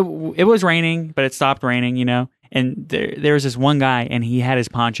 So it was raining, but it stopped raining, and there was this one guy, and he had his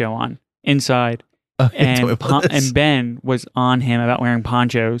poncho on inside. And Ben was on him about wearing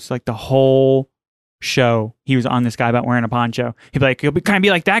ponchos, like the whole show. He was on this guy about wearing a poncho. He'd be like, "Can I be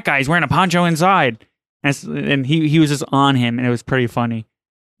like that guy? He's wearing a poncho inside." And he was just on him, and it was pretty funny.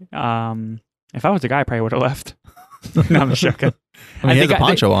 If I was the guy, I probably would have left. No, I'm just joking. I mean, he has a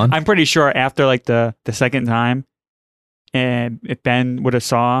poncho on. I'm pretty sure after like the second time, and if Ben would have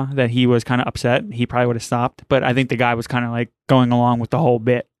saw that he was kind of upset, he probably would have stopped. But I think the guy was kind of like going along with the whole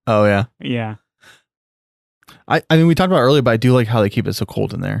bit. Oh yeah, yeah. I mean, we talked about it earlier, but I do like how they keep it so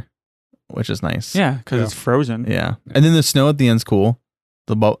cold in there, which is nice. Yeah, because it's frozen. Yeah, and then the snow at the end's cool.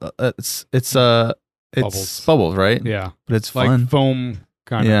 It's bubbles, right? Yeah, but it's fun. Like foam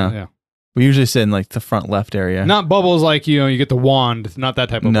kind of. Yeah. We usually sit in like the front left area. Not bubbles like you get the wand. Not that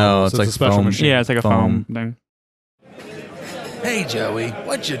type of bubbles. It's like a special foam. machine. Yeah, it's like a foam thing. Hey, Joey,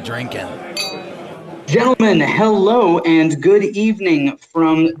 what you drinking? Gentlemen, hello and good evening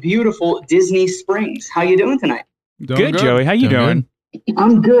from beautiful Disney Springs. How you doing tonight? Good, Joey. How you doing?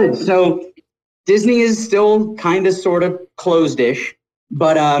 I'm good. So Disney is still kind of sort of closed-ish,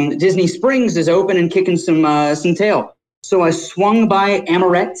 but Disney Springs is open and kicking some tail. So I swung by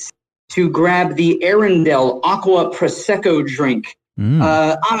Amorette's to grab the Arendelle Aqua Prosecco drink.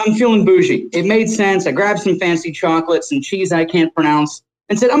 I'm feeling bougie. It made sense. I grabbed some fancy chocolates and cheese I can't pronounce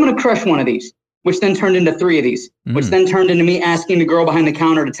and said, I'm going to crush one of these, which then turned into 3 of these, which then turned into me asking the girl behind the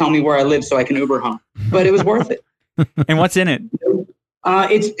counter to tell me where I live so I can Uber home. But it was worth it. And what's in it?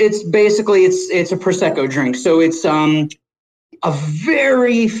 It's basically it's a Prosecco drink. So it's a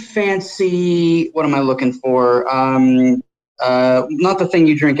very fancy, what am I looking for? Not the thing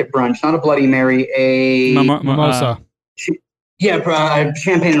you drink at brunch, not a Bloody Mary, a mimosa.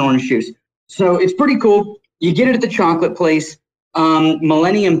 Champagne and orange juice. So it's pretty cool. You get it at the chocolate place.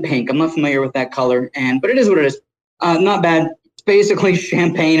 Millennium Pink. I'm not familiar with that color, but it is what it is. Not bad. It's basically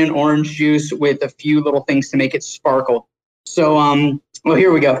champagne and orange juice with a few little things to make it sparkle. So, well,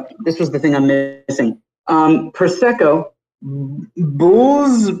 here we go. This was the thing I'm missing. Prosecco,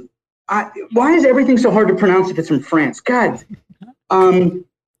 Bulls. Why is everything so hard to pronounce if it's from France? God. Monten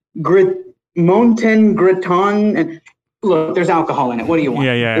Graton. And look, there's alcohol in it. What do you want?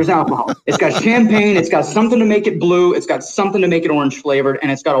 Yeah. There's alcohol. It's got champagne. It's got something to make it blue. It's got something to make it orange flavored,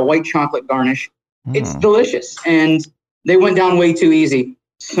 and it's got a white chocolate garnish. It's delicious, and they went down way too easy.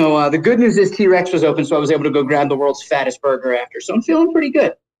 So the good news is T-Rex was open, so I was able to go grab the world's fattest burger after. So I'm feeling pretty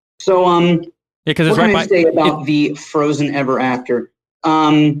good. So because what can I say about the Frozen Ever After?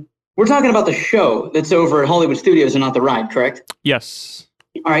 We're talking about the show that's over at Hollywood Studios and not the ride, correct? Yes.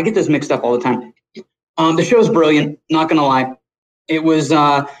 All right, I get this mixed up all the time. The show's brilliant, not going to lie. It was,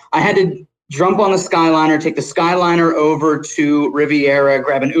 I had to jump on the Skyliner, take the Skyliner over to Riviera,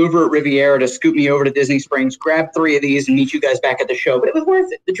 grab an Uber at Riviera to scoop me over to Disney Springs, grab 3 of these and meet you guys back at the show. But it was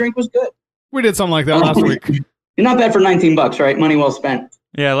worth it. The drink was good. We did something like that last week. Not bad for $19, right? Money well spent.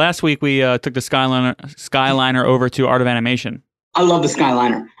 Yeah, last week we took the Skyliner over to Art of Animation. I love the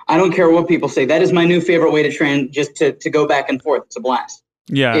Skyliner. I don't care what people say. That is my new favorite way to go back and forth. It's a blast.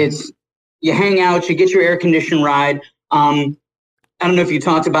 Yeah. You hang out, you get your air conditioned ride. I don't know if you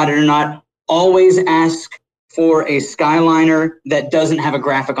talked about it or not. Always ask for a Skyliner that doesn't have a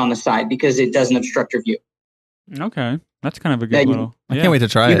graphic on the side because it doesn't obstruct your view. Okay. That's kind of a good little. I can't wait to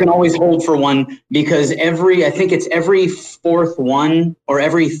try it. You can always hold for one because I think it's every 4th one or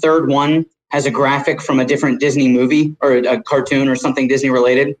every 3rd one has a graphic from a different Disney movie or a cartoon or something Disney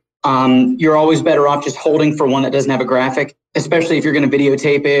related. You're always better off just holding for one that doesn't have a graphic, especially if you're going to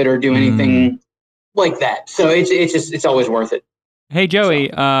videotape it or do anything like that. So it's always worth it. Hey, Joey,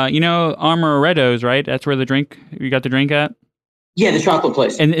 Amaretto's, right? That's where you got the drink at? Yeah, the chocolate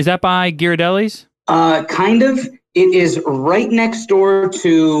place. And is that by Ghirardelli's? Kind of. It is right next door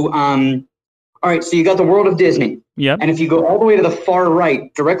to, all right, so you got the World of Disney. Yep. And if you go all the way to the far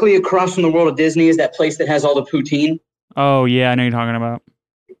right, directly across from the World of Disney is that place that has all the poutine. Oh, yeah, I know you're talking about.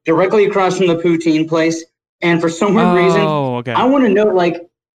 Directly across from the poutine place. And for some weird reason, okay. I want to know,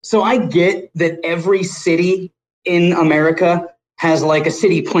 so I get that every city in America has a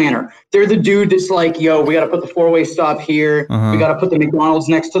city planner. They're the dude that's like, yo, we got to put the 4-way stop here. We got to put the McDonald's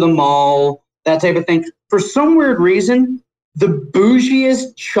next to the mall, that type of thing. For some weird reason, the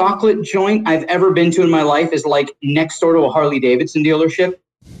bougiest chocolate joint I've ever been to in my life is next door to a Harley Davidson dealership.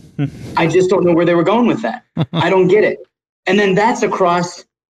 I just don't know where they were going with that. I don't get it. And then that's across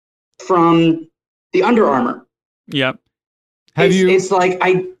from the Under Armour. Yep. It's like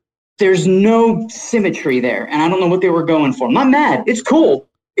there's no symmetry there, and I don't know what they were going for. I'm not mad. It's cool.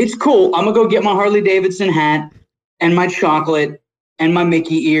 It's cool. I'm gonna go get my Harley Davidson hat and my chocolate and my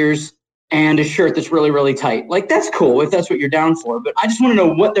Mickey ears and a shirt that's really, really tight. Like, that's cool if that's what you're down for. But I just want to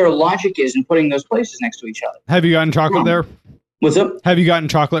know what their logic is in putting those places next to each other. Have you gotten chocolate there? What's up? Have you gotten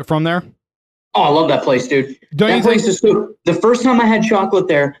chocolate from there? Oh, I love that place, dude. That place is so. The first time I had chocolate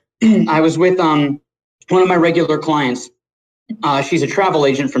there, I was with one of my regular clients. She's a travel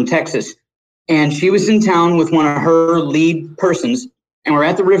agent from Texas, and she was in town with one of her lead persons, and we're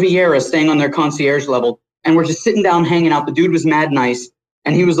at the Riviera staying on their concierge level, and we're just sitting down hanging out. The dude was mad nice,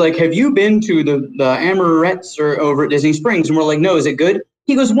 and he was like, have you been to the Amorettes or over at Disney Springs? And we're like, no, is it good?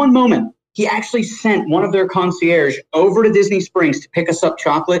 He goes, one moment. He actually sent one of their concierge over to Disney Springs to pick us up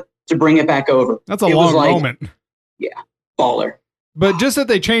chocolate to bring it back over. That's a long moment. Yeah, baller. But just that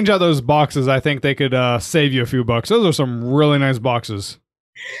they change out those boxes, I think they could save you a few bucks. Those are some really nice boxes.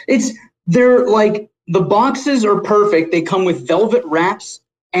 They're like, the boxes are perfect. They come with velvet wraps,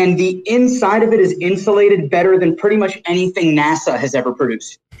 and the inside of it is insulated better than pretty much anything NASA has ever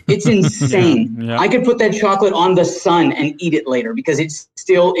produced. It's insane. Yeah. I could put that chocolate on the sun and eat it later because it's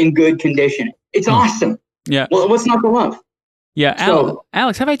still in good condition. It's awesome. Yeah. Well, what's not to love? Yeah, So-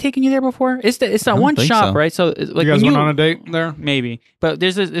 Alex, have I taken you there before? It's that one think shop, so. right? So like You when guys went on a date there? maybe, but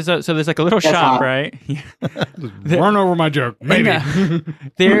there's like a little That's shop, hot. right? Run over my joke. Maybe.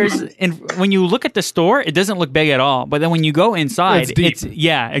 When you look at the store, it doesn't look big at all. But then when you go inside, It's deep.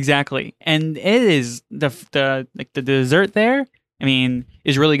 yeah, exactly. And it is the dessert there. I mean,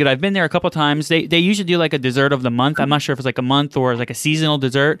 is really good. I've been there a couple times. They usually do like a dessert of the month. I'm not sure if it's like a month or like a seasonal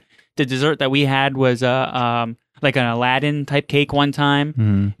dessert. The dessert that we had was like an Aladdin type cake one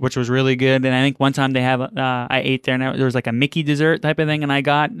time, which was really good. And I think one time they have I ate there and there was like a Mickey dessert type of thing, and I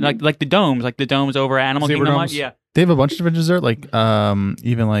got like the domes over at Animal Zebra Kingdom. domes? Yeah, They have a bunch of different dessert, like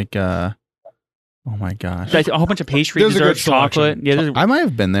even like oh my gosh, a whole bunch of pastry, There's a good dessert, chocolate. selection. Yeah, there's, I might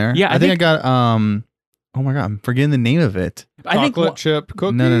have been there. Yeah, I think I got oh my god, I'm forgetting the name of it. I think Chocolate chip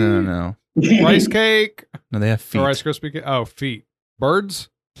cookie. No. Rice cake. No, they have feet. Or Rice Krispie cake. Oh, feet. Birds.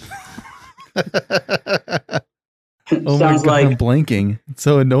 Oh Sounds my god, I'm like blanking. It's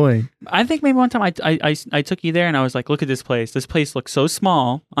so annoying. I think maybe one time I took you there and I was like, look at this place. This place looks so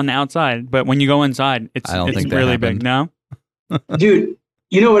small on the outside, but when you go inside, it's I don't think that really happened. big. No, dude.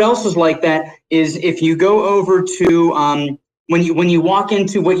 You know what else was like that is if you go over to when you walk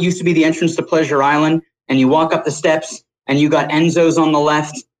into what used to be the entrance to Pleasure Island, and you walk up the steps, and you got Enzo's on the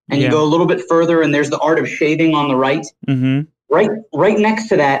left, and Yeah. you go a little bit further, and there's the Art of Shaving on the right. mm-hmm. Right next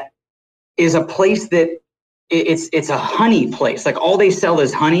to that is a place that it's a honey place. Like all they sell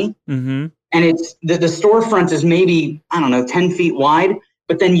is honey, Mm-hmm. and it's the storefront is maybe, I don't know, 10 feet wide.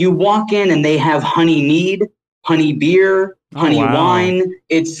 But then you walk in and they have honey mead, honey beer, honey wow. wine.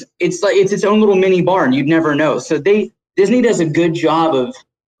 It's like it's its own little mini bar, and you'd never know. So Disney does a good job of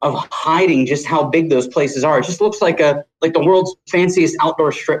hiding just how big those places are. It just looks like the world's fanciest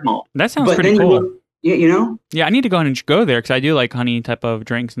outdoor strip mall. That sounds But pretty then cool. you know. Yeah, I need to go ahead and go there because I do like honey type of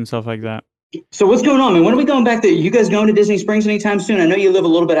drinks and stuff like that. So what's going on, man? When are we going back there? You guys going to Disney Springs anytime soon? I know you live a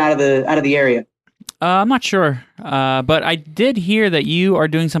little bit out of the area. I'm not sure, but I did hear that you are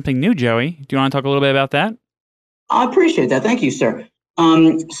doing something new, Joey. Do you want to talk a little bit about that? I appreciate that. Thank you, sir.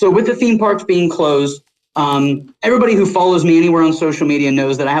 So with the theme parks being closed, everybody who follows me anywhere on social media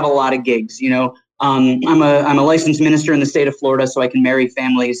knows that I have a lot of gigs. You know, I'm a licensed minister in the state of Florida, so I can marry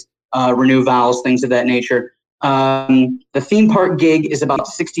families, renew vows, things of that nature. The theme park gig is about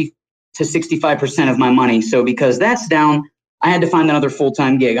 60 to 65% of my money. So because that's down, I had to find another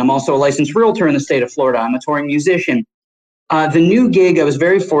full-time gig. I'm also a licensed realtor in the state of Florida. I'm a touring musician. The new gig, I was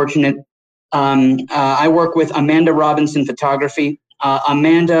very fortunate. I work with Amanda Robinson Photography.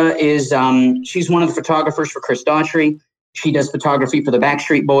 Amanda is, she's one of the photographers for Chris Daughtry. She does photography for the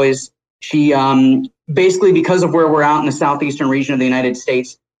Backstreet Boys. She, basically because of where we're out in the southeastern region of the United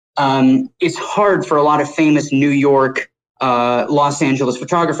States, it's hard for a lot of famous New York, Los Angeles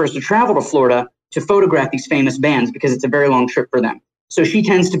photographers to travel to Florida to photograph these famous bands because it's a very long trip for them. So she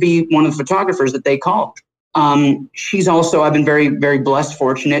tends to be one of the photographers that they call. She's also, I've been very, very blessed,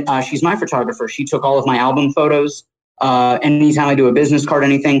 fortunate. She's my photographer. She took all of my album photos. Anytime I do a business card,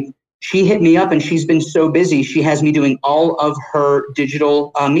 anything, she hit me up, and she's been so busy. She has me doing all of her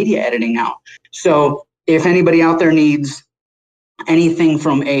digital media editing now. So if anybody out there needs anything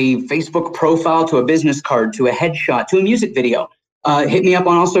from a Facebook profile to a business card to a headshot to a music video, hit me up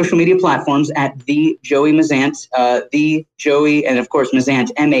on all social media platforms at the Joey Mazant, the Joey, and of course Mazant,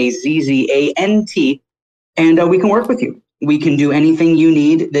 Mazzant, and we can work with you. We can do anything you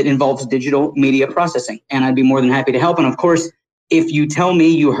need that involves digital media processing, and I'd be more than happy to help. And of course, if you tell me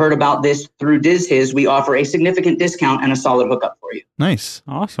you heard about this through DizHiz, we offer a significant discount and a solid hookup for you. Nice.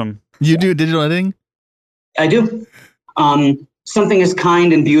 Awesome. You do digital editing? I do. Something as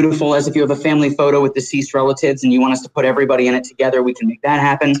kind and beautiful as if you have a family photo with deceased relatives and you want us to put everybody in it together, we can make that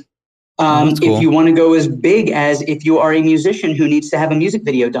happen. That's cool. If you want to go as big as if you are a musician who needs to have a music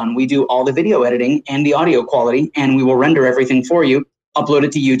video done, we do all the video editing and the audio quality, and we will render everything for you, upload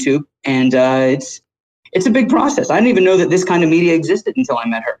it to YouTube, and it's a big process. I didn't even know that this kind of media existed until I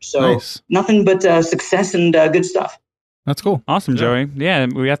met her. So nothing but success and good stuff. That's cool. Awesome, Joey. Yeah,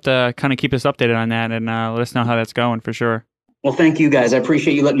 we have to kind of keep us updated on that and let us know how that's going for sure. Well, thank you guys. I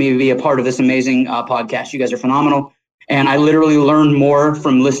appreciate you letting me be a part of this amazing podcast. You guys are phenomenal. And I literally learned more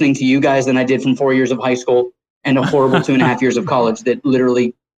from listening to you guys than I did from 4 years of high school and a horrible 2.5 years of college that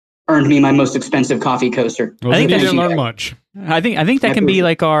literally earned me my most expensive coffee coaster. Well, I think you didn't learn much. I think that can be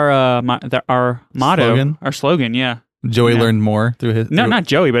like our motto, our slogan. Yeah. Joey learned more through his. No, not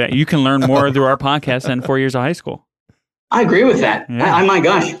Joey, but you can learn more through our podcast than 4 years of high school. I agree with that. Yeah. My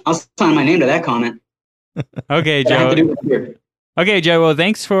gosh, I'll sign my name to that comment. Okay, Joe. Okay, Joe. Well,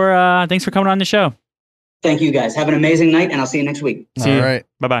 thanks for coming on the show. Thank you, guys. Have an amazing night, and I'll see you next week. See you. Right.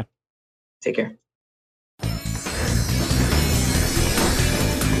 Bye-bye. Take care.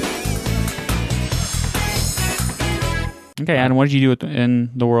 Okay, Adam, what did you do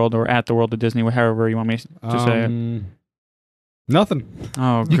in the world or at the World of Disney, however you want me to say it? Nothing.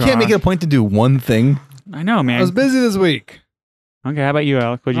 Oh, you can't make it a point to do one thing. I know, man. I was busy this week. Okay, how about you,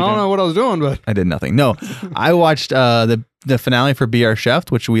 Alec? What'd you do? I don't know what I was doing, but I did nothing. No, I watched the finale for Be Our Chef,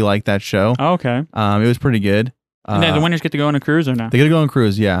 which we like that show. Oh, okay. It was pretty good. And then the winners get to go on a cruise or not? They get to go on a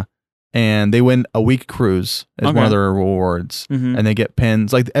cruise, yeah. And they win a week cruise as one of their rewards. Mm-hmm. And they get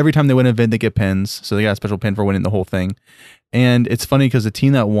pins. Like every time they win an event, they get pins. So they got a special pin for winning the whole thing. And it's funny because the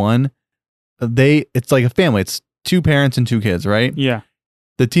team that won, it's like a family. It's 2 parents and 2 kids, right? Yeah.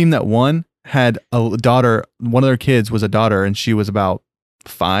 The team that won had a daughter. One of their kids was a daughter, and she was about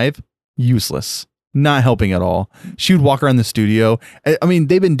 5. Useless. Not helping at all. She would walk around the studio. I mean,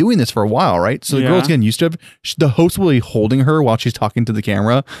 they've been doing this for a while, right? So the girl's getting used to it. The host will be holding her while she's talking to the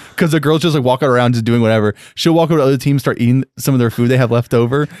camera because the girl's just like walking around, just doing whatever. She'll walk over to other teams, start eating some of their food they have left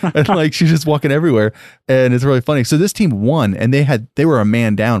over, and like she's just walking everywhere. And it's really funny. So this team won, and they were a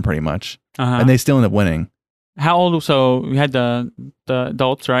man down pretty much, and they still ended up winning. How old? So you had the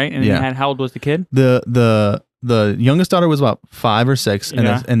adults, right? And you had, how old was the kid? The youngest daughter was about 5 or 6,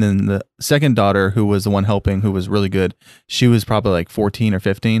 and then the second daughter, who was the one helping, who was really good, she was probably like 14 or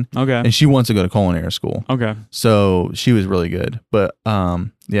 15. Okay, and she wants to go to culinary school. Okay, so she was really good. But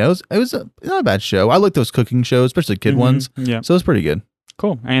it was not a bad show. I like those cooking shows, especially kid ones. Yeah, so it was pretty good.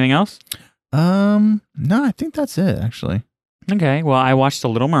 Cool. Anything else? No, I think that's it actually. Okay, well, I watched The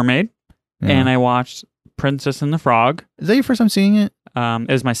Little Mermaid, and I watched Princess and the Frog. Is that your first time seeing it?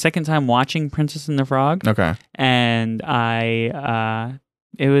 It was my second time watching Princess and the Frog. Okay. And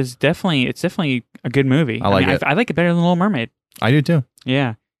it's definitely a good movie. I like it. I like it better than Little Mermaid. I do too.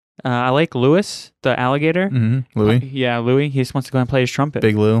 Yeah. I like Louis, the alligator. Mm-hmm. Louis. Louis. He just wants to go and play his trumpet.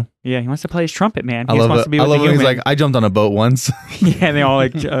 Big Lou. Yeah, he wants to play his trumpet, man. I love it. I love when he's like, I jumped on a boat once. Yeah, and they all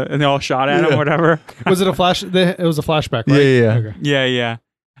and they all shot at him, whatever. Was it a flash? It was a flashback, right? Yeah. Okay. Yeah.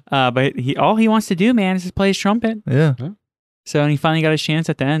 But all he wants to do, man, is just play his trumpet. Yeah. So, and he finally got his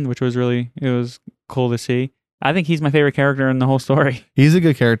chance at the end, which was it was cool to see. I think he's my favorite character in the whole story. He's a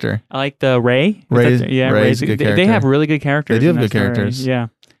good character. I like the Ray. Ray's a good character. They have really good characters. They do have good characters. Yeah.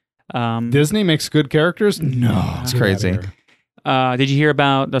 Disney makes good characters? No. It's crazy. Did you hear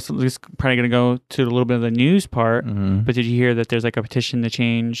about, this is probably going to go to a little bit of the news part, but did you hear that there's like a petition to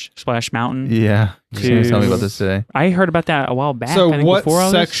change Splash Mountain? Yeah. You tell me about this today. I heard about that a while back. So I think what before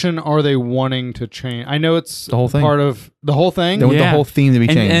section are they wanting to change? I know it's the whole thing. Part of the whole thing. They want the whole theme to be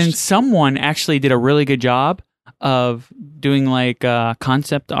changed. And someone actually did a really good job of doing like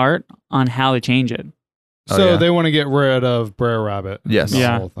concept art on how to change it. So they want to get rid of Brer Rabbit. Yes.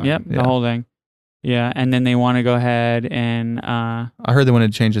 Yeah. Whole thing. Yep. The whole thing. Yeah, and then they want to go ahead and. I heard they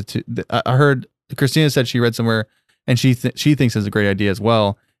want to change it to. I heard Christina said she read somewhere, and she thinks it's a great idea as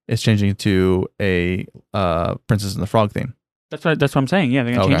well. Is changing it to a Princess and the Frog theme. That's what I'm saying. Yeah,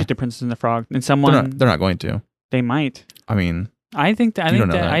 they're gonna change it to Princess and the Frog, and someone they're not going to. They might. I mean, I don't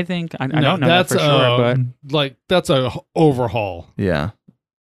know that for sure, but like that's a overhaul. Yeah.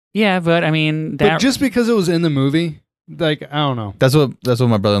 Yeah, but I mean, but just because it was in the movie. Like, I don't know. That's what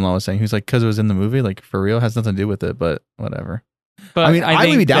my brother-in-law was saying. He was like, because it was in the movie, like for real, has nothing to do with it, but whatever. But I mean, I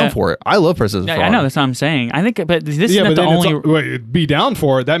would be down for it. I love Princess and the Frog. I know, that's what I'm saying. I think, but this is not the only. Be down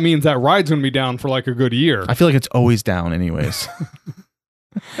for it. That means that ride's going to be down for like a good year. I feel like it's always down, anyways.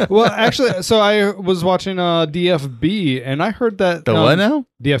 Well, actually, so I was watching DFB, and I heard that The what now?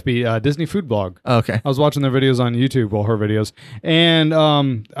 DFB, Disney Food Blog. Okay. I was watching their videos on YouTube, well, her videos, and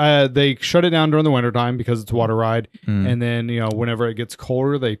they shut it down during the wintertime because it's a water ride, and then whenever it gets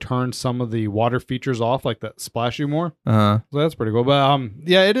colder, they turn some of the water features off, like that splash you more. Uh-huh. So that's pretty cool. But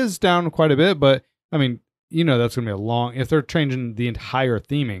yeah, it is down quite a bit. But I mean, that's going to be a long. If they're changing the entire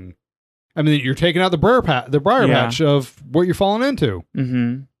theming, I mean, you're taking out the briar patch of what you're falling into.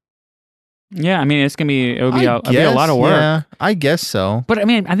 Mm-hmm. Yeah, I mean, it would be a lot of work. Yeah, I guess so. But I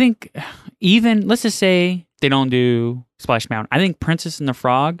mean, I think even let's just say they don't do Splash Mountain. I think Princess and the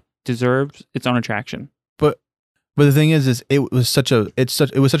Frog deserves its own attraction. But the thing is it was such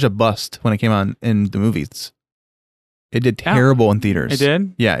a bust when it came out in the movies. It did terrible in theaters. It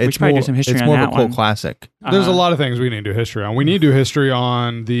did? Yeah, we should probably do some history it's on more that of a cult one. classic. There's a lot of things we need to do history on. We need to do history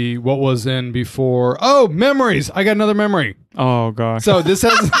on what was in before. Oh, memories. I got another memory. Oh, gosh. So this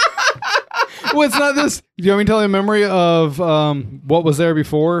has... Well, it's not this. Do you want me to tell you a memory of what was there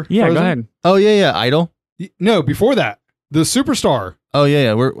before? Yeah, Frozen? go ahead. Oh, yeah, Idol. No, before that. The Superstar. Oh,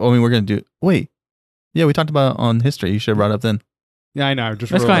 yeah. We're going to do... Wait. Yeah, we talked about it on history. You should have brought it up then. Yeah, I know.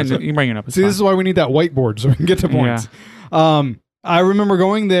 Just let's go ahead. realized it. You bring it up. It's See, fine. this is why we need that whiteboard so we can get to points. I remember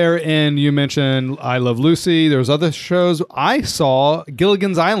going there, and you mentioned I Love Lucy. There was other shows. I saw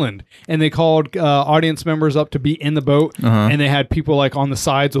Gilligan's Island, and they called audience members up to be in the boat, and they had people like on the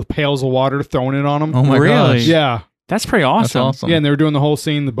sides with pails of water throwing it on them. Oh my Really? gosh. Yeah. That's pretty awesome. That's awesome. Yeah, and they were doing the whole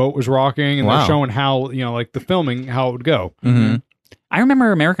scene. The boat was rocking, and Wow. they're showing how, like the filming, how it would go. Mm-hmm. I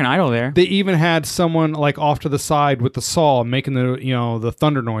remember American Idol there. They even had someone like off to the side with the saw making the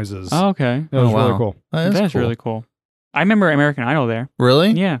thunder noises. Oh, okay. That was Oh, wow. really cool. That's cool. really cool. I remember American Idol there. Really?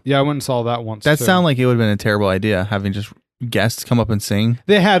 Yeah. Yeah, I went and saw that once. That too. sounded like it would have been a terrible idea, having just guests come up and sing.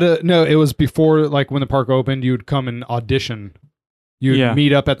 They had it was before, like when the park opened, you'd come and audition. You'd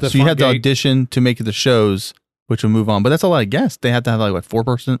meet up at the So you front had to gate. audition to make the shows, which would move on. But that's a lot of guests. They have to have like what,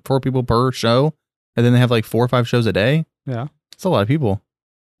 4 people per show, and then they have like 4 or 5 shows a day. Yeah, that's a lot of people.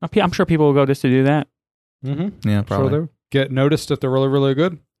 I'm sure people will go just to do that. Mm-hmm. Yeah, probably. So they get noticed if they're really, really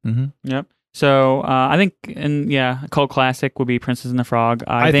good. Mm-hmm. Yep. So I think, a cult classic would be Princess and the Frog.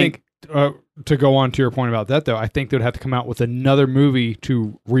 I think to go on to your point about that, though, I think they'd have to come out with another movie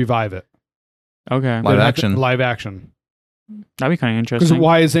to revive it. Okay. Live action. Live action. That'd be kind of Because interesting.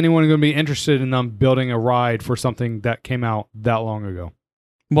 why is anyone going to be interested in them building a ride for something that came out that long ago?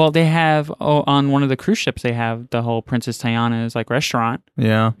 Well, they have on one of the cruise ships. They have the whole Princess Diana's like restaurant,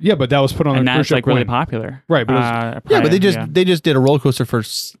 Yeah. Yeah, but that was put on and a cruise that's ship like really when- popular. Right, but it was- Yeah, but probably, they just did a roller coaster for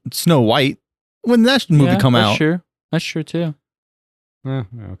Snow White. When that movie come that's out, True. That's true too.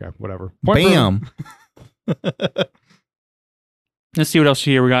 Okay, whatever. Point bam. Let's see what else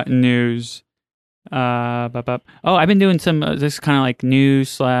here we got in news. Oh, I've been doing some this kind of like news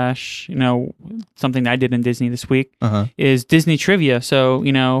 / something that I did in Disney this week Uh-huh. is Disney trivia. So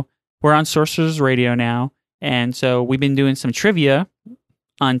we're on Sorcerer's Radio now, and so we've been doing some trivia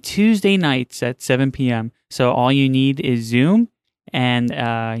on Tuesday nights at 7 p.m. So all you need is Zoom, and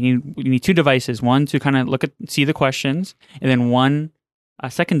you need 2 devices: one to kind of see the questions, and then a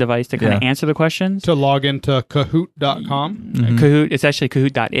second device to kind of answer the questions. To log into Kahoot.com. Mhm. Kahoot. It's actually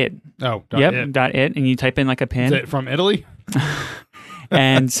Kahoot.it. Oh, Yep, .it. .it, and you type in like a Is pin, it from Italy?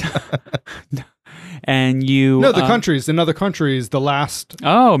 and and you No, the countries. In other countries, the last.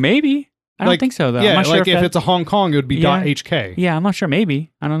 Oh, maybe. I don't Like, think so though. Yeah, I'm not sure like if that- it's a Hong Kong, it would be Yeah. .hk. Yeah, I'm not sure. Maybe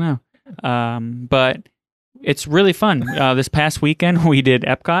I don't know. But it's really fun. This past weekend we did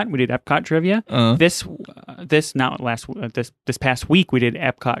Epcot. We did Epcot trivia. This past week we did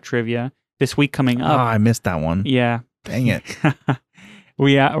Epcot trivia. This week coming up. I missed that one. Yeah. Dang it.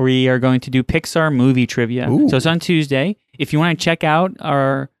 We are going to do Pixar movie trivia. Ooh. So it's on Tuesday. If you want to check out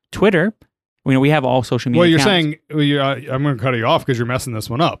our Twitter, we have all social media. Well, you're accounts. saying I'm going to cut you off because you're messing this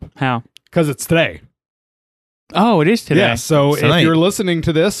one up. How? Because it's today. Oh, it is today. Yeah. So Tonight. if you're listening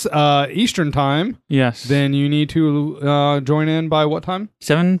to this Eastern time, Yes. then you need to join in by what time?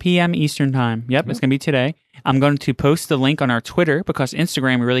 7 p.m. Eastern time. Yep, it's going to be today. I'm going to post the link on our Twitter because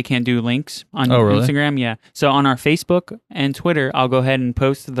Instagram, we really can't do links on Oh, really? Instagram. Yeah. So on our Facebook and Twitter, I'll go ahead and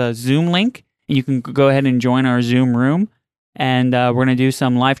post the Zoom link. And you can go ahead and join our Zoom room. And we're going to do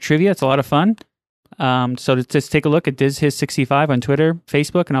some live trivia. It's a lot of fun. So just take a look at DizHiz65 on Twitter,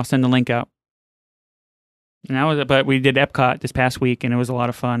 Facebook, and I'll send the link out. And but we did Epcot this past week, and it was a lot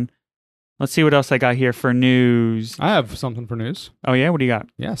of fun. Let's see what else I got here for news. I have something for news. Oh, yeah? What do you got?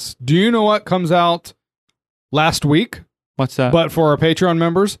 Yes. Do you know what comes out last week? What's that? But for our Patreon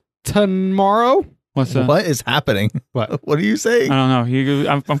members, tomorrow? What's that? What is happening? What? What are you saying? I don't know.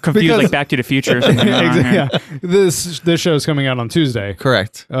 I'm confused, Because- like Back to the Future or something. going on here. Yeah, this show is coming out on Tuesday.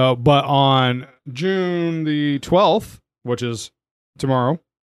 Correct. But on June the 12th, which is tomorrow,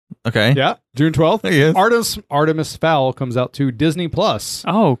 Okay. yeah, June 12th, Yes. Artemis Fowl comes out to Disney Plus.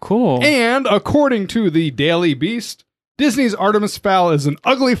 Oh, cool. And according to the Daily Beast, Disney's Artemis Fowl is an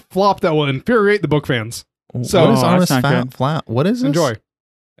ugly flop that will infuriate the book fans. So- what is Oh, Artemis that's not good. Flat? What is this? Enjoy.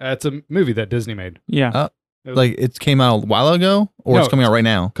 It's a movie that Disney made. Yeah. Like it came out a while ago, or No, it's coming out right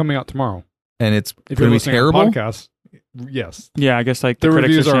now, Coming out tomorrow. and it's If going you're to be listening to the terrible. podcast, yes. Yeah, I guess like The critics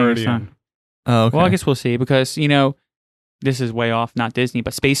reviews are saying already it's not- in. Oh, okay. Well, I guess we'll see because, this is way off, not Disney,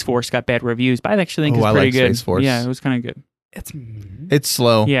 but Space Force got bad reviews, but I actually think Oh, it's I pretty like good. Space Force. Yeah, it was kind of good. It's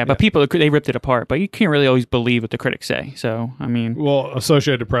slow. Yeah, but people, they ripped it apart, but you can't really always believe what the critics say. So, I mean, Well,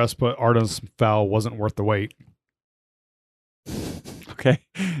 Associated Press put Artemis Fowl wasn't worth the wait. okay.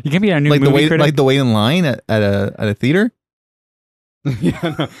 You can be a new like movie the wait, critic. like the wait in line at a theater.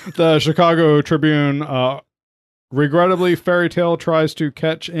 Yeah, no. The Chicago Tribune, regrettably, Fairy Tale tries to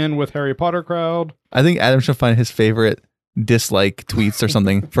catch in with Harry Potter crowd. I think Adam should find his favorite dislike tweets or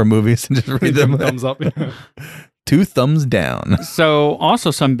something for movies and just read them. Thumbs up. 2 thumbs down. So,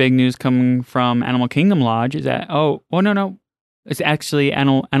 also some big news coming from Animal Kingdom Lodge is that, no. It's actually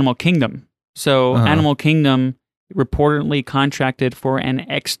Animal Kingdom. So, Uh-huh. Animal Kingdom reportedly contracted for an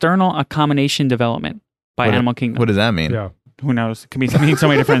external accommodation development by Animal Kingdom. What does that mean? Yeah. Who knows? It could mean so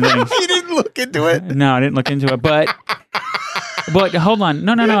many different things. You didn't look into it. No, I didn't look into it. But hold on.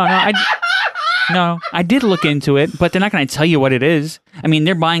 No. I did look into it, but they're not going to tell you what it is. I mean,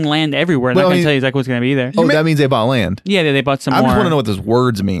 they're buying land everywhere. They're Well, not going I to mean- tell you exactly what's going to be there. Oh, that means they bought land. Yeah, they bought some I more. just want to know what those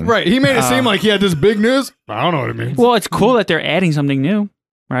words mean. Right. He made it seem like he had this big news. I don't know what it means. Well, it's cool that they're adding something new,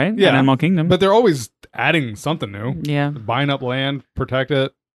 right? Yeah. At Animal Kingdom. But they're always adding something new. yeah, Buying up land, protect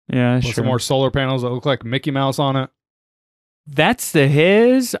it, yeah, put sure. some more solar panels that look like Mickey Mouse on it. That's the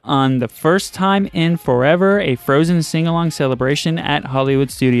Hiz on the first time in forever, a Frozen sing-along celebration at Hollywood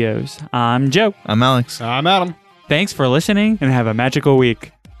Studios. I'm Joe. I'm Alex. I'm Adam. Thanks for listening and have a magical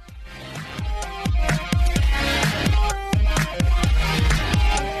week.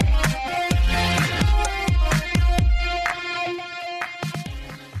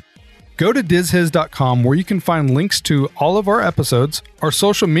 Go to DizHiz.com where you can find links to all of our episodes, our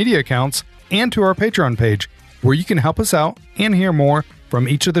social media accounts, and to our Patreon page, where you can help us out and hear more from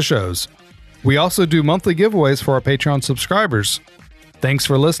each of the shows. We also do monthly giveaways for our Patreon subscribers. Thanks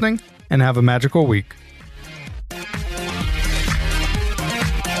for listening, and have a magical week.